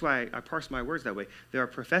 That's why I parse my words that way. There are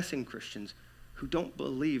professing Christians who don't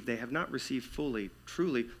believe, they have not received fully,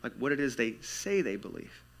 truly, like what it is they say they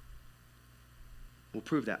believe. We'll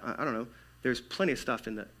prove that. I don't know. There's plenty of stuff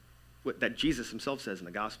that Jesus himself says in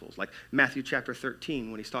the Gospels, like Matthew chapter 13,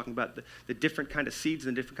 when he's talking about the different kind of seeds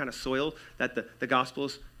and different kind of soil that the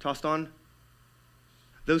Gospels tossed on.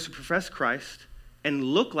 Those who profess Christ and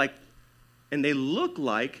look like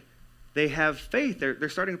they have faith. They're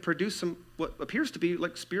starting to produce some what appears to be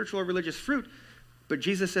like spiritual or religious fruit. But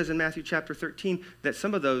Jesus says in Matthew chapter 13 that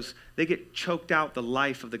some of those, they get choked out. The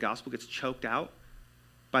life of the gospel gets choked out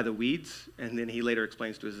by the weeds. And then he later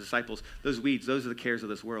explains to his disciples, those weeds, those are the cares of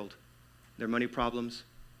this world. Their money problems,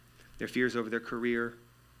 their fears over their career,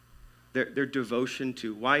 their devotion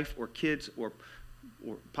to wife or kids or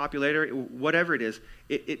popularity, whatever it is,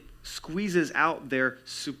 it squeezes out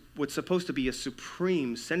what's supposed to be a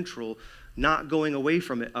supreme, central, not going away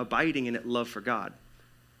from it, abiding in it, love for God.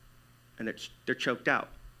 And they're choked out.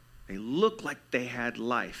 They look like they had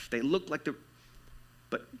life. They look like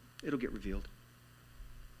but it'll get revealed.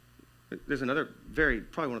 There's another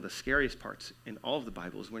probably one of the scariest parts in all of the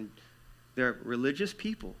Bible is when there are religious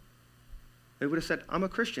people. They would have said, I'm a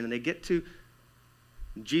Christian. And they get to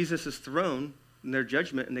Jesus' throne in their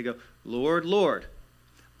judgment and they go, Lord, Lord,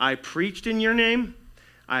 I preached in your name.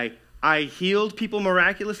 I healed people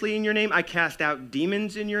miraculously in your name. I cast out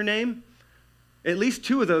demons in your name. At least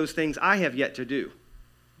 2 of those things I have yet to do,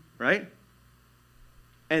 right?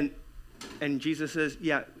 And Jesus says,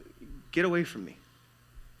 yeah, get away from me.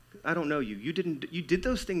 I don't know you. You did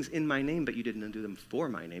those things in my name, but you didn't do them for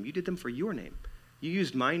my name. You did them for your name. You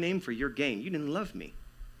used my name for your gain. You didn't love me.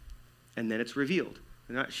 And then it's revealed.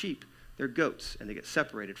 They're not sheep. They're goats, and they get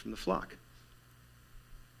separated from the flock.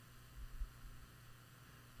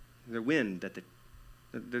 the wind, that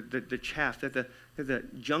the chaff, that the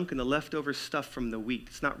junk and the leftover stuff from the wheat.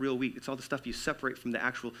 It's not real wheat. It's all the stuff you separate from the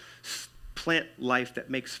actual plant life that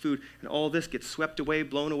makes food. And all this gets swept away,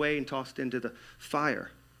 blown away, and tossed into the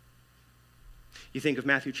fire. You think of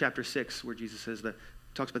Matthew chapter 6, where Jesus says that,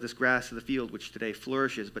 talks about this grass of the field, which today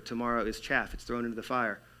flourishes, but tomorrow is chaff. It's thrown into the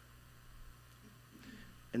fire.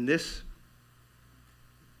 And these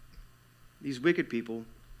wicked people,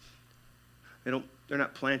 they're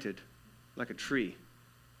not planted like a tree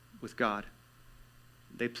with God.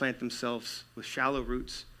 They plant themselves with shallow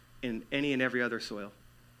roots in any and every other soil.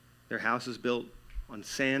 Their house is built on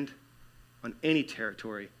sand, on any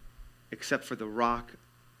territory, except for the rock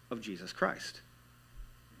of Jesus Christ.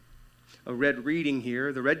 A red reading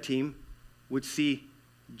here, the red team would see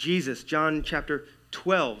Jesus, John chapter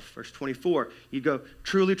 12, verse 24. You go,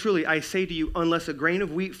 truly, truly, I say to you, unless a grain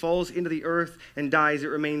of wheat falls into the earth and dies, it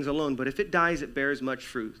remains alone. But if it dies, it bears much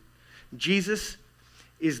fruit. Jesus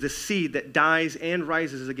is the seed that dies and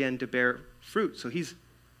rises again to bear fruit. So he's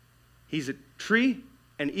a tree,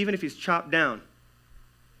 and even if he's chopped down,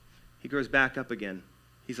 he grows back up again.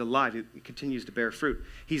 He's alive. He continues to bear fruit.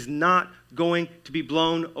 He's not going to be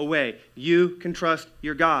blown away. You can trust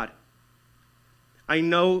your God. I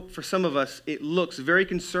know for some of us, it looks very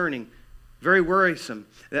concerning, very worrisome,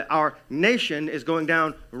 that our nation is going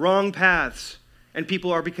down wrong paths, and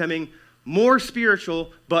people are becoming more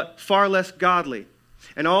spiritual, but far less godly.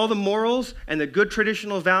 And all the morals and the good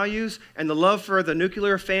traditional values and the love for the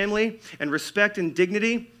nuclear family and respect and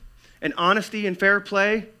dignity and honesty and fair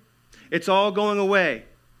play, it's all going away.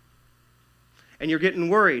 And you're getting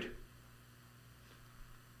worried.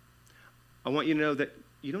 I want you to know that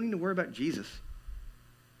you don't need to worry about Jesus.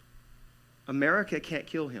 America can't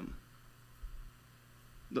kill him.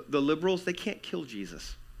 The liberals, they can't kill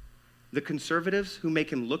Jesus. The conservatives who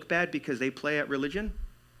make him look bad because they play at religion,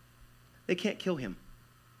 they can't kill him.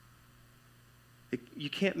 You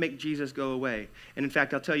can't make Jesus go away. And in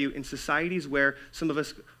fact, I'll tell you, in societies where some of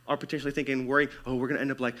us are potentially thinking, worrying, oh, we're going to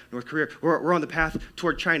end up like North Korea. We're on the path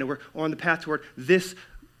toward China. We're on the path toward this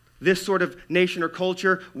sort of nation or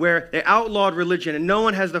culture where they outlawed religion and no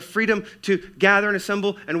one has the freedom to gather and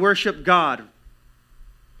assemble and worship God.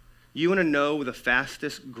 You want to know the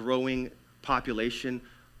fastest growing population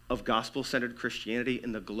of gospel-centered Christianity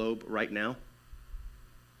in the globe right now?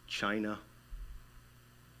 China.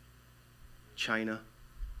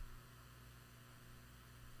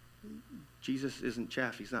 Jesus isn't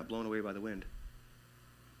chaff. He's not blown away by the wind.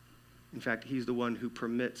 In fact, he's the one who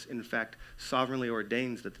permits, in fact, sovereignly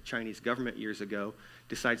ordains that the Chinese government years ago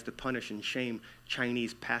decides to punish and shame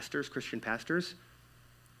Chinese pastors, Christian pastors,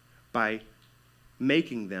 by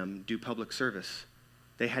making them do public service.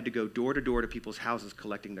 They had to go door to door to people's houses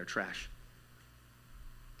collecting their trash.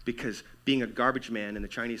 Because being a garbage man in the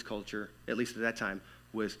Chinese culture, at least at that time,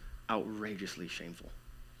 was outrageously shameful.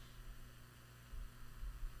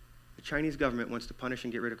 The Chinese government wants to punish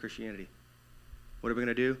and get rid of Christianity. What are we going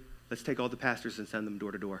to do? Let's take all the pastors and send them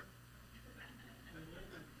door to door.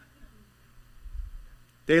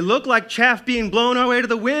 They look like chaff being blown away to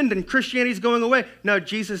the wind and Christianity's going away. No,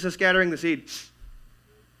 Jesus is scattering the seed.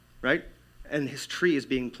 Right? And his tree is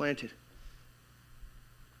being planted.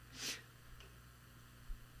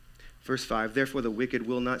 Verse 5, therefore the wicked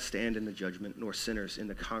will not stand in the judgment, nor sinners in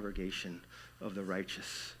the congregation of the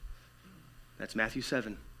righteous. That's Matthew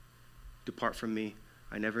 7. Depart from me,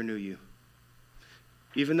 I never knew you.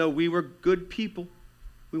 Even though we were good people,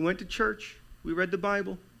 we went to church, we read the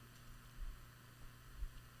Bible,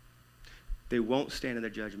 they won't stand in the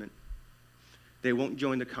judgment. They won't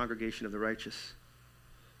join the congregation of the righteous.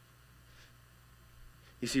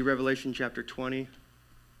 You see Revelation chapter 20,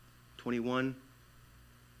 21,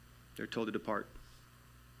 they're told to depart.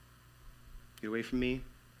 Get away from me.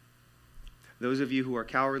 Those of you who are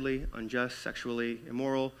cowardly, unjust, sexually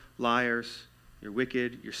immoral, liars, you're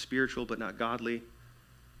wicked, you're spiritual but not godly,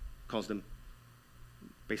 calls them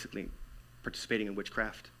basically participating in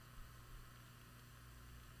witchcraft.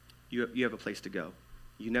 You have a place to go.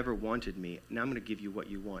 You never wanted me. Now I'm going to give you what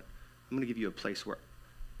you want. I'm going to give you a place where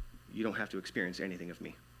you don't have to experience anything of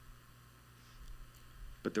me.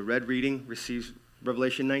 But the red reading receives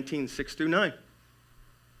Revelation 19, 6 through 9,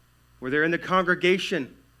 where they're in the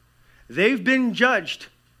congregation. They've been judged,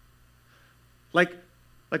 like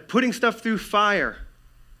putting stuff through fire.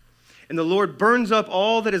 And the Lord burns up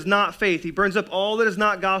all that is not faith. He burns up all that is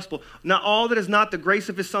not gospel, not all that is not the grace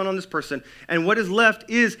of his Son on this person. And what is left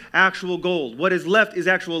is actual gold. What is left is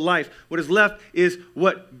actual life. What is left is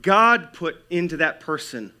what God put into that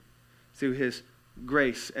person through his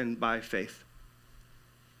grace and by faith.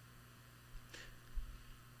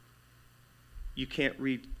 You can't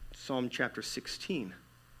read Psalm chapter 16.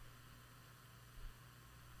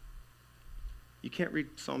 You can't read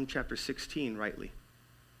Psalm chapter 16 rightly.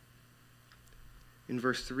 In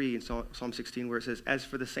verse 3 in Psalm 16 where it says, "As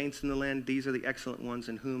for the saints in the land, these are the excellent ones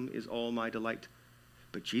in whom is all my delight."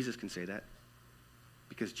 But Jesus can say that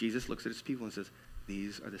because Jesus looks at his people and says,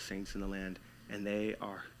 "These are the saints in the land, and they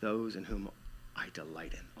are those in whom I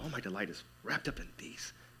delight in." All my delight is wrapped up in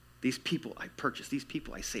these. These people I purchased, these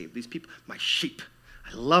people I saved, these people, my sheep.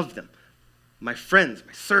 I love them. My friends,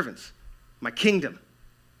 my servants, my kingdom.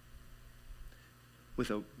 With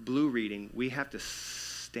a blue reading, we have to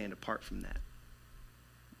stand apart from that.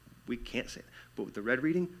 We can't say it. But with the red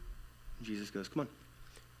reading, Jesus goes, "Come on.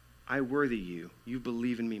 I worthy you. You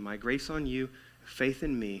believe in me. My grace on you, faith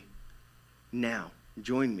in me. Now,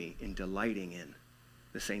 join me in delighting in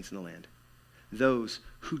the saints in the land. Those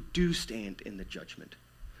who do stand in the judgment.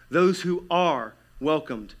 Those who are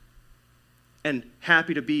welcomed and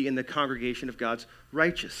happy to be in the congregation of God's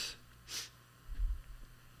righteous."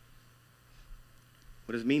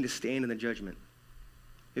 What does it mean to stand in the judgment?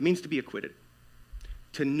 It means to be acquitted,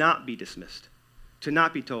 to not be dismissed, to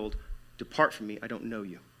not be told, "Depart from me, I don't know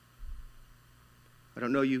you. I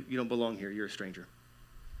don't know you, you don't belong here, you're a stranger."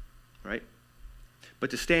 Right? But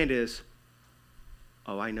to stand is,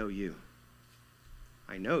 "Oh, I know you.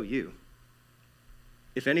 I know you."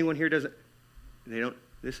 If anyone here doesn't,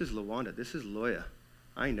 this is LaWanda, this is Loya.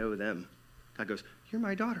 I know them. God goes, "You're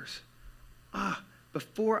my daughters.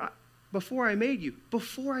 Before I made you,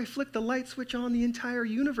 before I flicked the light switch on the entire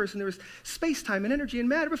universe and there was space, time, and energy and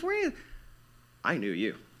matter, before I knew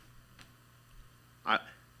you.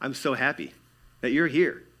 I'm so happy that you're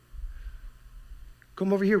here.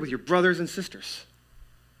 Come over here with your brothers and sisters.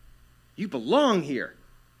 You belong here."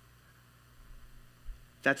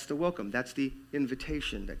 That's the welcome. That's the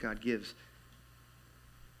invitation that God gives.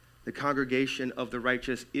 The congregation of the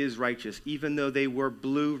righteous is righteous, even though they were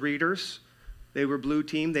blue readers. They were blue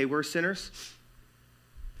team. They were sinners.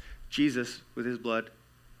 Jesus, with his blood,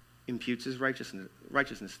 imputes his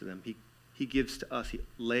righteousness to them. He gives to us. He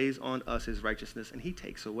lays on us his righteousness, and he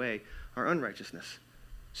takes away our unrighteousness.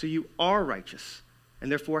 So you are righteous,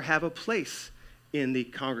 and therefore have a place in the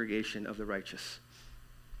congregation of the righteous.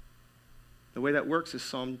 The way that works is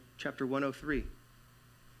Psalm chapter 103.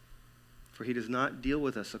 "For he does not deal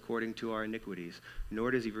with us according to our iniquities,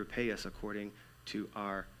 nor does he repay us according to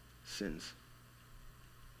our sins.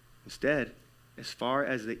 Instead, as far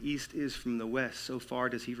as the east is from the west, so far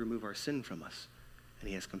does he remove our sin from us. And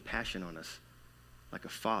he has compassion on us like a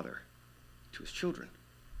father to his children."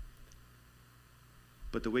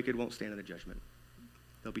 But the wicked won't stand in the judgment.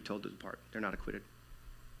 They'll be told to depart. They're not acquitted.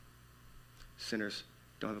 Sinners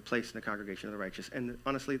don't have a place in the congregation of the righteous. And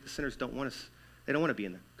honestly, the sinners don't want us. They don't want to be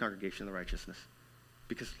in the congregation of the righteousness.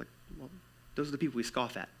 Because, those are the people we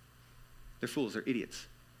scoff at. They're fools. They're idiots.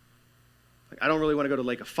 I don't really want to go to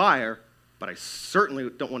Lake of Fire, but I certainly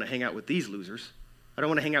don't want to hang out with these losers. I don't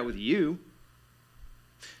want to hang out with you.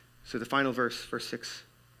 So the final verse, verse 6.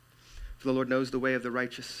 "For the Lord knows the way of the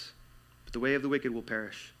righteous, but the way of the wicked will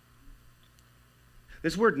perish."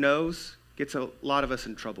 This word "knows" gets a lot of us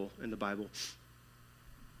in trouble in the Bible.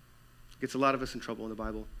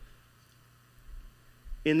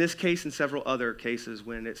 In this case and several other cases,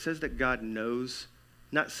 when it says that God knows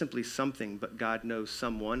not simply something, but God knows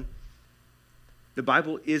someone, the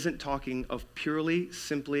Bible isn't talking of purely,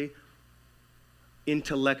 simply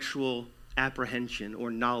intellectual apprehension or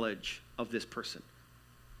knowledge of this person.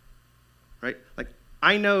 Right?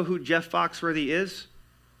 I know who Jeff Foxworthy is.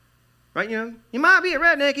 Right? You might be a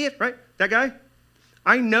redneck if, right? That guy.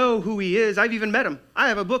 I know who he is. I've even met him. I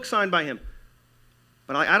have a book signed by him.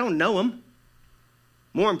 But I don't know him.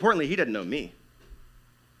 More importantly, he doesn't know me.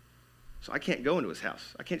 So I can't go into his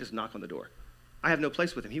house. I can't just knock on the door. I have no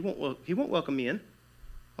place with him. He won't welcome me in.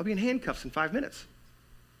 I'll be in handcuffs in 5 minutes.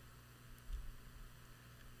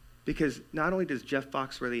 Because not only does Jeff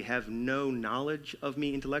Foxworthy have no knowledge of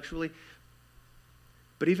me intellectually,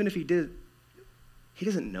 but even if he did, he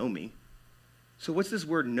doesn't know me. So what's this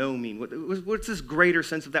word "know" mean? What's this greater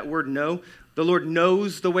sense of that word "know"? The Lord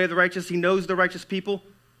knows the way of the righteous. He knows the righteous people.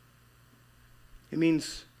 It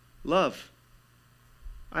means love.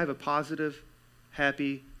 I have a positive,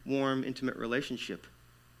 happy, warm, intimate relationship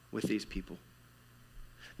with these people.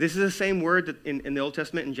 This is the same word that in the Old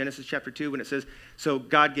Testament in Genesis chapter 2 when it says, so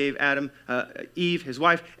God gave Adam, Eve, his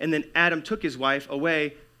wife, and then Adam took his wife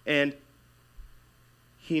away and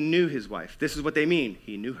he knew his wife. This is what they mean.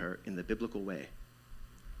 He knew her in the biblical way.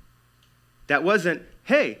 That wasn't,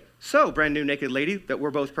 hey, so brand new naked lady that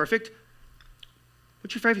we're both perfect.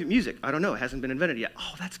 What's your favorite music? I don't know. It hasn't been invented yet.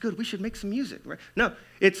 Oh, that's good. We should make some music. Right? No,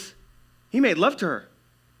 it's he made love to her.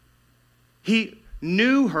 He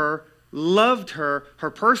knew her, loved her,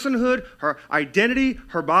 her personhood, her identity,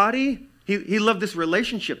 her body. He loved this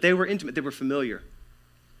relationship. They were intimate. They were familiar.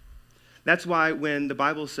 That's why when the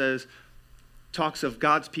Bible talks of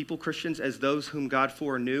God's people, Christians, as those whom God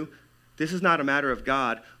foreknew, this is not a matter of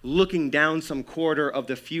God looking down some corridor of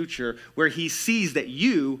the future where he sees that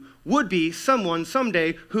you would be someone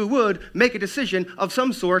someday who would make a decision of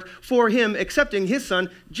some sort for him accepting his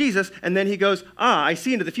son, Jesus, and then he goes, I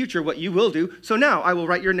see into the future what you will do, so now I will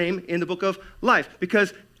write your name in the book of life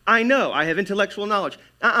because I know, I have intellectual knowledge.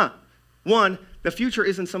 One, the future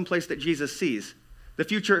isn't some place that Jesus sees. The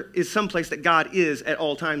future is some place that God is at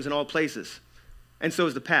all times and all places, and so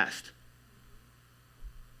is the past.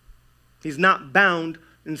 He's not bound,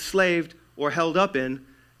 enslaved, or held up in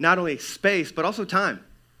not only space, but also time.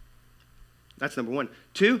 That's number one.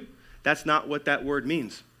 Two, that's not what that word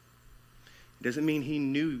means. It doesn't mean he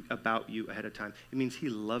knew about you ahead of time. It means he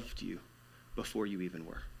loved you before you even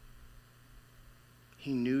were.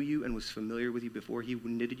 He knew you and was familiar with you before he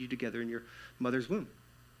knitted you together in your mother's womb.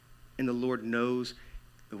 And the Lord knows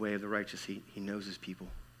the way of the righteous. He knows his people.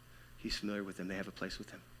 He's familiar with them. They have a place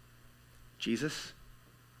with him. Jesus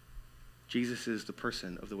is the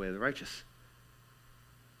person of the way of the righteous.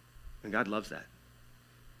 And God loves that.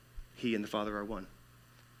 He and the Father are one.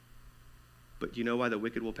 But do you know why the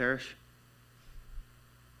wicked will perish?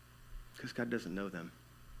 Because God doesn't know them.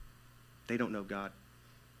 They don't know God.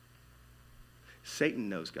 Satan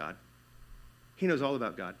knows God. He knows all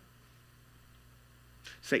about God.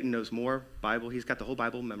 Satan knows more Bible. He's got the whole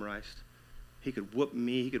Bible memorized. He could whoop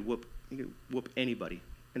me. He could whoop anybody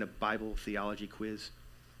in a Bible theology quiz.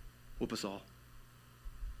 Whoop us all.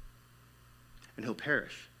 And he'll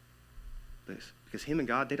perish. Because him and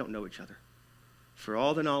God, they don't know each other. For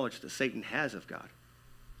all the knowledge that Satan has of God,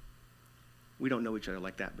 we don't know each other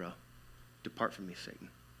like that, bro. Depart from me, Satan.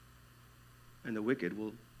 And the wicked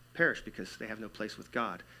will perish because they have no place with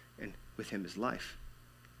God, and with him is life.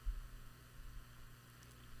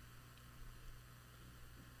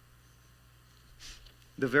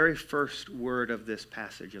 The very first word of this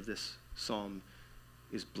passage, of this psalm,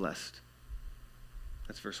 is blessed.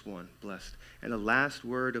 That's verse 1, blessed. And the last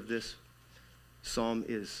word of this psalm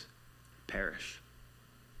is perish.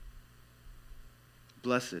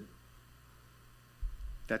 Blessed.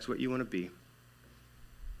 That's what you want to be.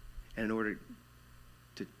 And in order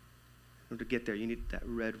to get there, you need that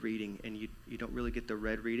red reading, and you don't really get the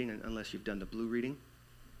red reading unless you've done the blue reading.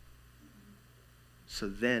 So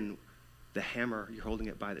then the hammer, you're holding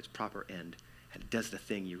it by its proper end, and it does the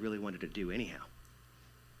thing you really wanted to do anyhow.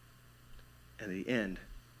 And at the end,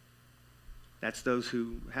 that's those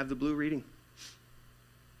who have the blue reading,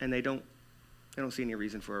 and they don't see any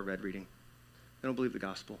reason for a red reading. They don't believe the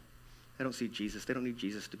gospel. They don't see Jesus. They don't need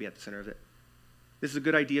Jesus to be at the center of it. This is a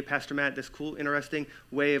good idea, Pastor Matt, this cool, interesting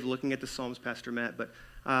way of looking at the Psalms, Pastor Matt, but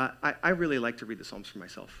I really like to read the Psalms for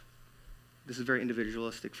myself. This is very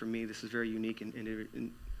individualistic for me. This is very unique,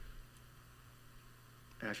 and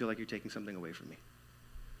I feel like you're taking something away from me.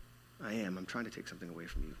 I am. I'm trying to take something away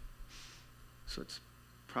from you. So it's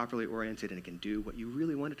properly oriented, and it can do what you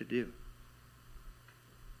really want it to do.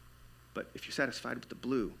 But if you're satisfied with the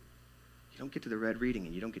blue, you don't get to the red reading,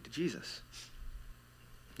 and you don't get to Jesus.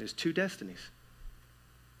 There's two destinies.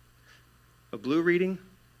 A blue reading,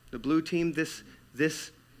 the blue team,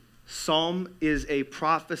 this psalm is a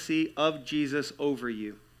prophecy of Jesus over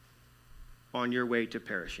you on your way to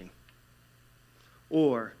perishing.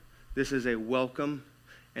 Or this is a welcome,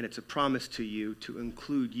 and it's a promise to you to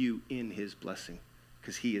include you in his blessing,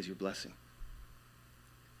 because he is your blessing,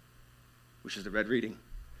 which is the red reading.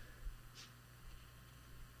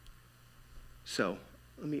 So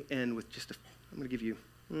let me end with I'm going to give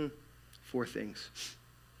you 4 things.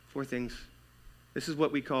 4 things. This is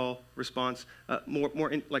what we call response,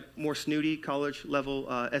 more snooty college level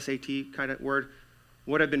SAT kind of word.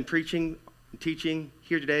 What I've been preaching and teaching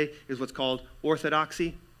here today is what's called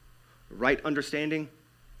orthodoxy, right understanding.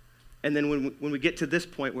 And then when we get to this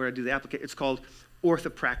point where I do the application, it's called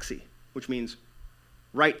orthopraxy, which means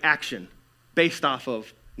right action based off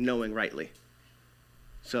of knowing rightly.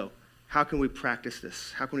 So how can we practice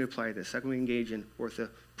this? How can we apply this? How can we engage in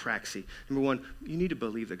orthopraxy? Number 1, you need to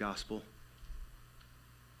believe the gospel.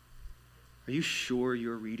 Are you sure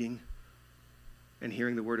you're reading and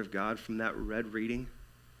hearing the word of God from that red reading?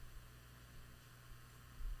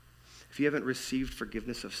 If you haven't received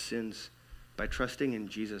forgiveness of sins by trusting in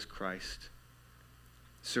Jesus Christ,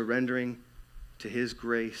 surrendering to his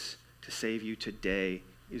grace to save you today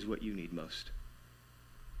is what you need most.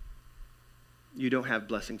 You don't have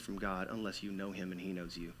blessing from God unless you know him and he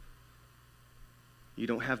knows you. You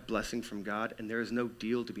don't have blessing from God, and there is no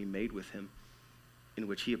deal to be made with him in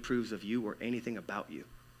which he approves of you or anything about you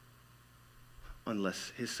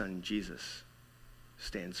unless his son Jesus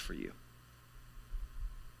stands for you.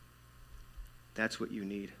 That's what you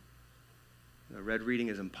need. The red reading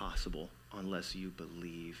is impossible unless you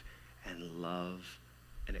believe and love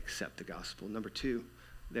and accept the gospel. Number 2,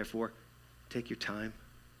 therefore, take your time.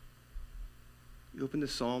 You open the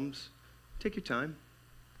Psalms, take your time.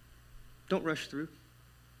 Don't rush through.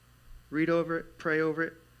 Read over it, pray over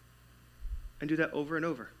it, and do that over and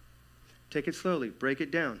over. Take it slowly, break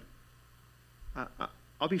it down.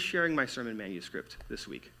 I'll be sharing my sermon manuscript this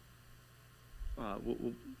week.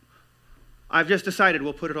 I've just decided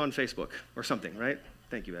we'll put it on Facebook or something, right?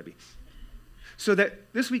 Thank you, Abby. So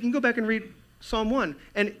that this week you can go back and read Psalm 1.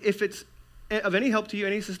 And if it's of any help to you,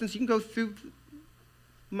 any assistance, you can go through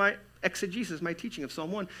my exegesis, my teaching of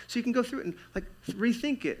Psalm 1. So you can go through it and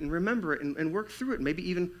rethink it and remember it and work through it and maybe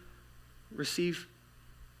even receive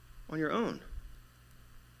on your own.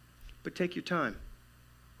 But take your time.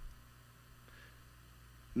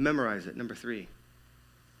 Memorize it, number 3.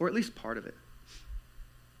 Or at least part of it.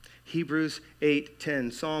 Hebrews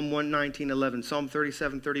 8:10, Psalm 119:11, Psalm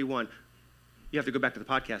 37:31. You have to go back to the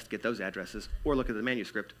podcast to get those addresses or look at the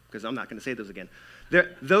manuscript because I'm not going to say those again.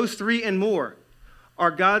 Those 3 and more are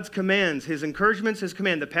God's commands, his encouragements, his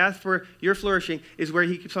command. The path for your flourishing is where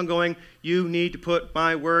he keeps on going. You need to put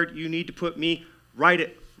my word. You need to put me.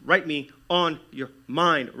 Write me on your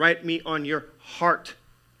mind. Write me on your heart.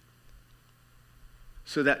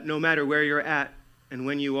 So that no matter where you're at and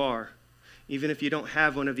when you are, even if you don't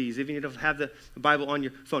have one of these, even if you don't have the Bible on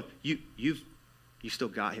your phone, you still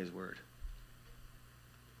got his word.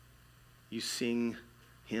 You sing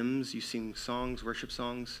hymns, you sing songs, worship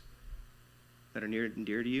songs that are near and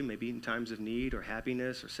dear to you, maybe in times of need or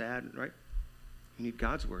happiness or sad, right? You need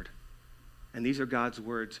God's word. And these are God's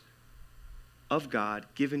words of God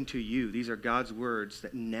given to you. These are God's words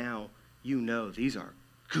that now you know these are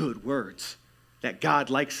good words that God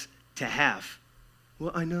likes to have.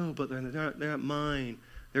 Well, I know, but they're not mine.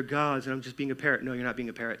 They're God's, and I'm just being a parrot. No, you're not being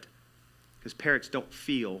a parrot. Because parrots don't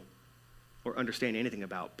feel or understand anything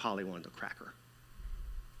about Polly wanted a cracker.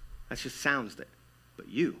 That just sounds that. But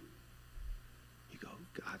you go,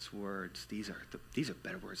 God's words, these are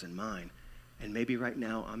better words than mine. And maybe right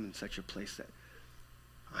now I'm in such a place that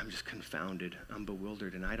I'm just confounded, I'm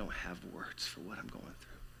bewildered, and I don't have words for what I'm going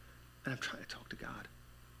through. And I'm trying to talk to God.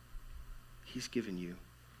 He's given you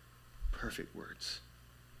perfect words.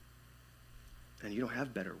 And you don't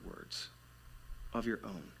have better words of your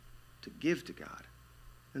own to give to God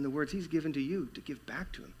than the words he's given to you to give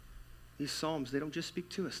back to him. These Psalms, they don't just speak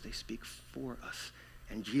to us, they speak for us.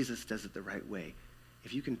 And Jesus does it the right way.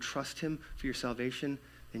 If you can trust him for your salvation,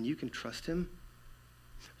 then you can trust him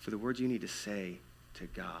for the words you need to say to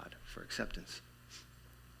God for acceptance.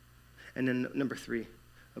 And then number 3,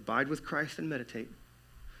 abide with Christ and meditate.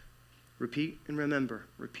 Repeat and remember.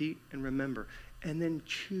 Repeat and remember. And then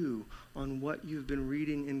chew on what you've been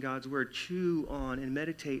reading in God's word. Chew on and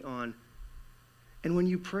meditate on. And when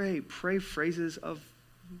you pray phrases of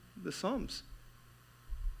the Psalms.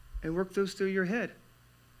 And work those through your head.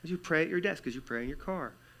 As you pray at your desk, as you pray in your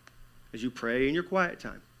car, as you pray in your quiet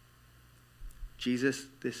time. Jesus,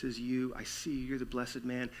 this is you. I see you're the blessed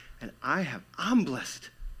man. And I'm blessed.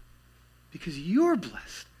 Because you're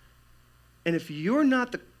blessed. And if you're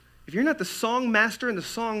not the song master and the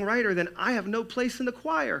songwriter, then I have no place in the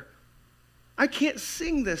choir. I can't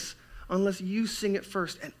sing this unless you sing it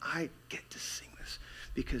first. And I get to sing this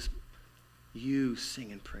because you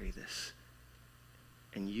sing and pray this.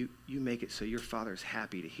 And you make it so your Father's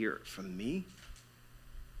happy to hear it from me.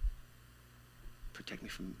 Protect me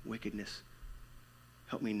from wickedness.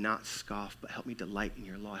 Help me not scoff, but help me delight in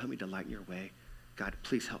your law. Help me delight in your way. God,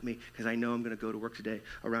 please help me, because I know I'm going to go to work today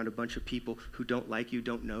around a bunch of people who don't like you,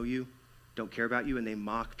 don't know you, don't care about you, and they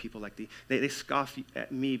mock people like they scoff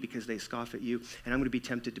at me because they scoff at you, and I'm going to be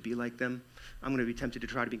tempted to be like them. I'm going to be tempted to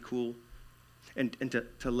try to be cool and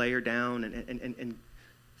to layer down and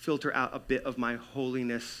filter out a bit of my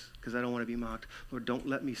holiness because I don't want to be mocked. Lord, don't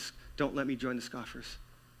let me join the scoffers.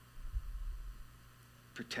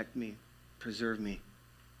 Protect me, preserve me,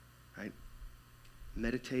 right?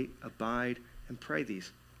 Meditate, abide, and pray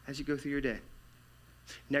these as you go through your day.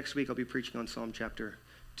 Next week, I'll be preaching on Psalm chapter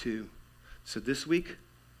 2. So this week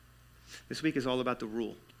is all about the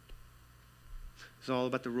rule. It's all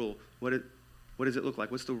about the rule. What does it look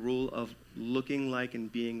like? What's the rule of looking like and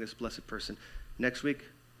being this blessed person? Next week,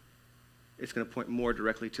 it's going to point more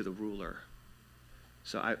directly to the ruler.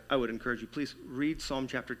 So I would encourage you, please read Psalm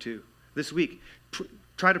chapter 2 this week.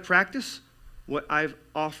 Try to practice what I've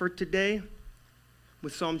offered today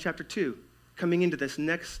with Psalm chapter 2 coming into this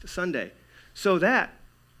next Sunday. So that,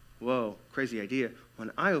 whoa, crazy idea,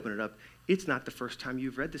 when I open it up, it's not the first time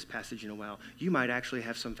you've read this passage in a while. You might actually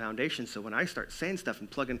have some foundation. So when I start saying stuff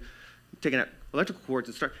and taking out electrical cords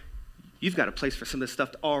and you've got a place for some of this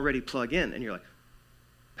stuff to already plug in. And you're like,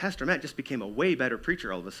 Pastor Matt just became a way better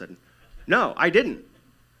preacher all of a sudden. No, I didn't.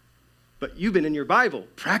 But you've been in your Bible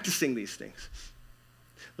practicing these things.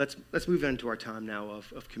 Let's move into our time now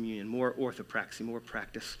of communion, more orthopraxy, more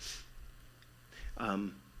practice.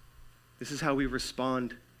 This is how we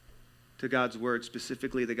respond to God's word,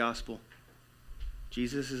 specifically the gospel.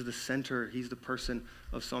 Jesus is the center. He's the person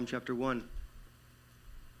of Psalm chapter 1.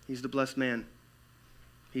 He's the blessed man.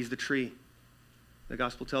 He's the tree. The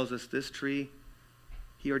gospel tells us this tree,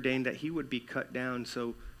 he ordained that he would be cut down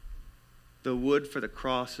so the wood for the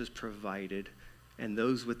cross is provided, and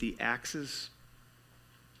those with the axes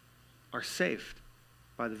are saved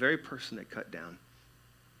by the very person that cut down.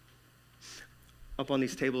 Up on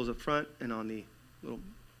these tables up front and on the little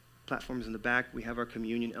platforms in the back, we have our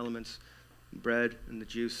communion elements, bread and the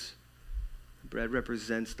juice. Bread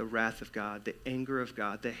represents the wrath of God, the anger of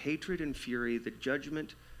God, the hatred and fury, the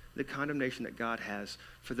judgment, the condemnation that God has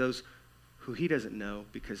for those who he doesn't know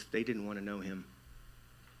because they didn't want to know him.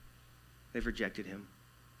 They've rejected him.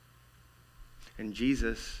 And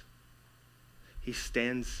Jesus, he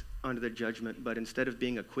stands under the judgment, but instead of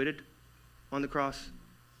being acquitted on the cross,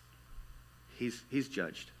 he's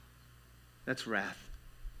judged. That's wrath.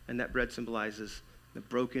 And that bread symbolizes the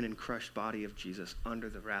broken and crushed body of Jesus under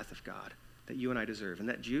the wrath of God that you and I deserve. And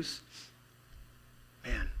that juice,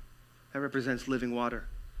 man, that represents living water.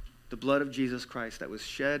 The blood of Jesus Christ that was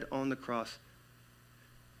shed on the cross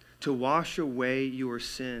to wash away your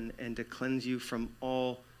sin and to cleanse you from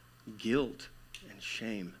all guilt and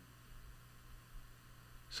shame.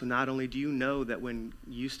 So not only do you know that when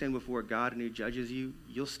you stand before God and he judges you,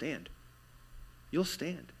 you'll stand. You'll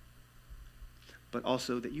stand. But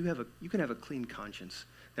also that you can have a clean conscience.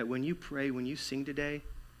 That when you pray, when you sing today,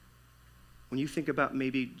 when you think about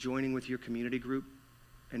maybe joining with your community group,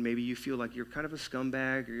 and maybe you feel like you're kind of a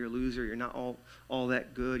scumbag or you're a loser, you're not all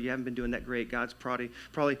that good, you haven't been doing that great, God's probably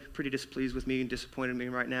pretty displeased with me and disappointed me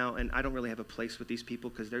right now, and I don't really have a place with these people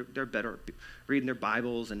because they're better at reading their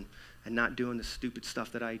Bibles and not doing the stupid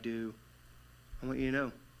stuff that I do. I want you to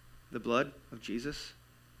know, the blood of Jesus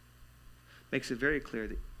makes it very clear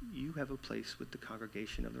that you have a place with the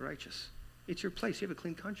congregation of the righteous. It's your place. You have a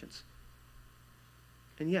clean conscience.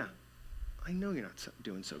 And yeah, I know you're not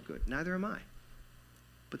doing so good. Neither am I.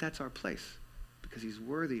 But that's our place because he's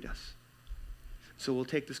worthy to us. So we'll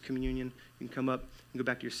take this communion. You can come up and go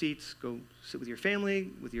back to your seats. Go sit with your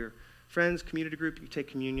family, with your friends, community group. You take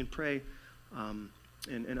communion, pray,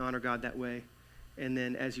 and honor God that way. And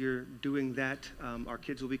then as you're doing that, our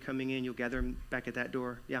kids will be coming in. You'll gather them back at that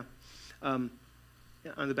door. Yeah. On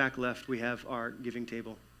the back left, we have our giving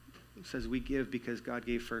table. It says we give because God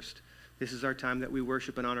gave first. This is our time that we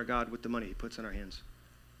worship and honor God with the money he puts in our hands.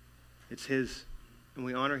 It's his, and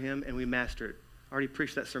we honor him and we master it. I already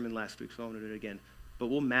preached that sermon last week, so I want to do it again. But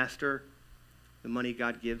we'll master the money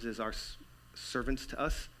God gives as our servants to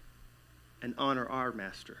us and honor our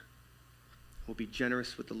master. We'll be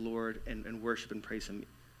generous with the Lord and worship and praise him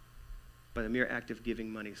by the mere act of giving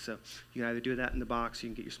money. So you can either do that in the box, you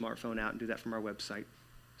can get your smartphone out and do that from our website.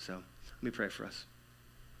 So let me pray for us.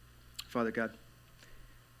 Father God,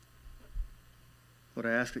 Lord,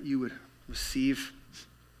 I ask that you would receive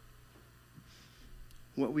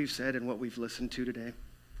what we've said and what we've listened to today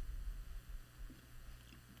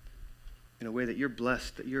in a way that you're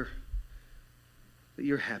blessed, that you're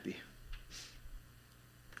happy,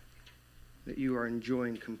 that you are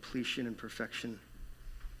enjoying completion and perfection,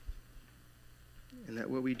 and that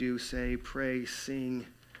what we do, say, pray, sing,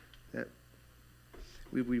 that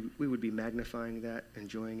we would be magnifying that,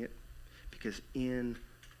 enjoying it, because in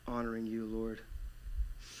honoring you, Lord,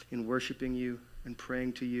 in worshiping you and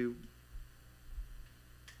praying to you,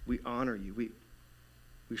 we honor you.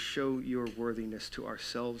 We show your worthiness to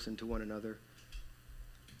ourselves and to one another.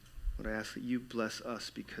 Lord, I ask that you bless us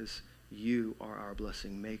because you are our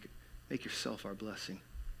blessing. Make yourself our blessing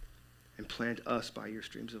and plant us by your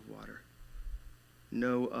streams of water.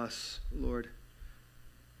 Know us, Lord,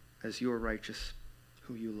 as your righteous,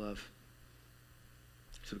 who you love,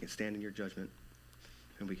 so we can stand in your judgment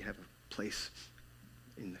and we can have a place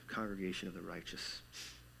in the congregation of the righteous.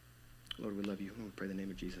 Lord, we love you, and we pray in the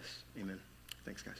name of Jesus. Amen. Thanks, guys.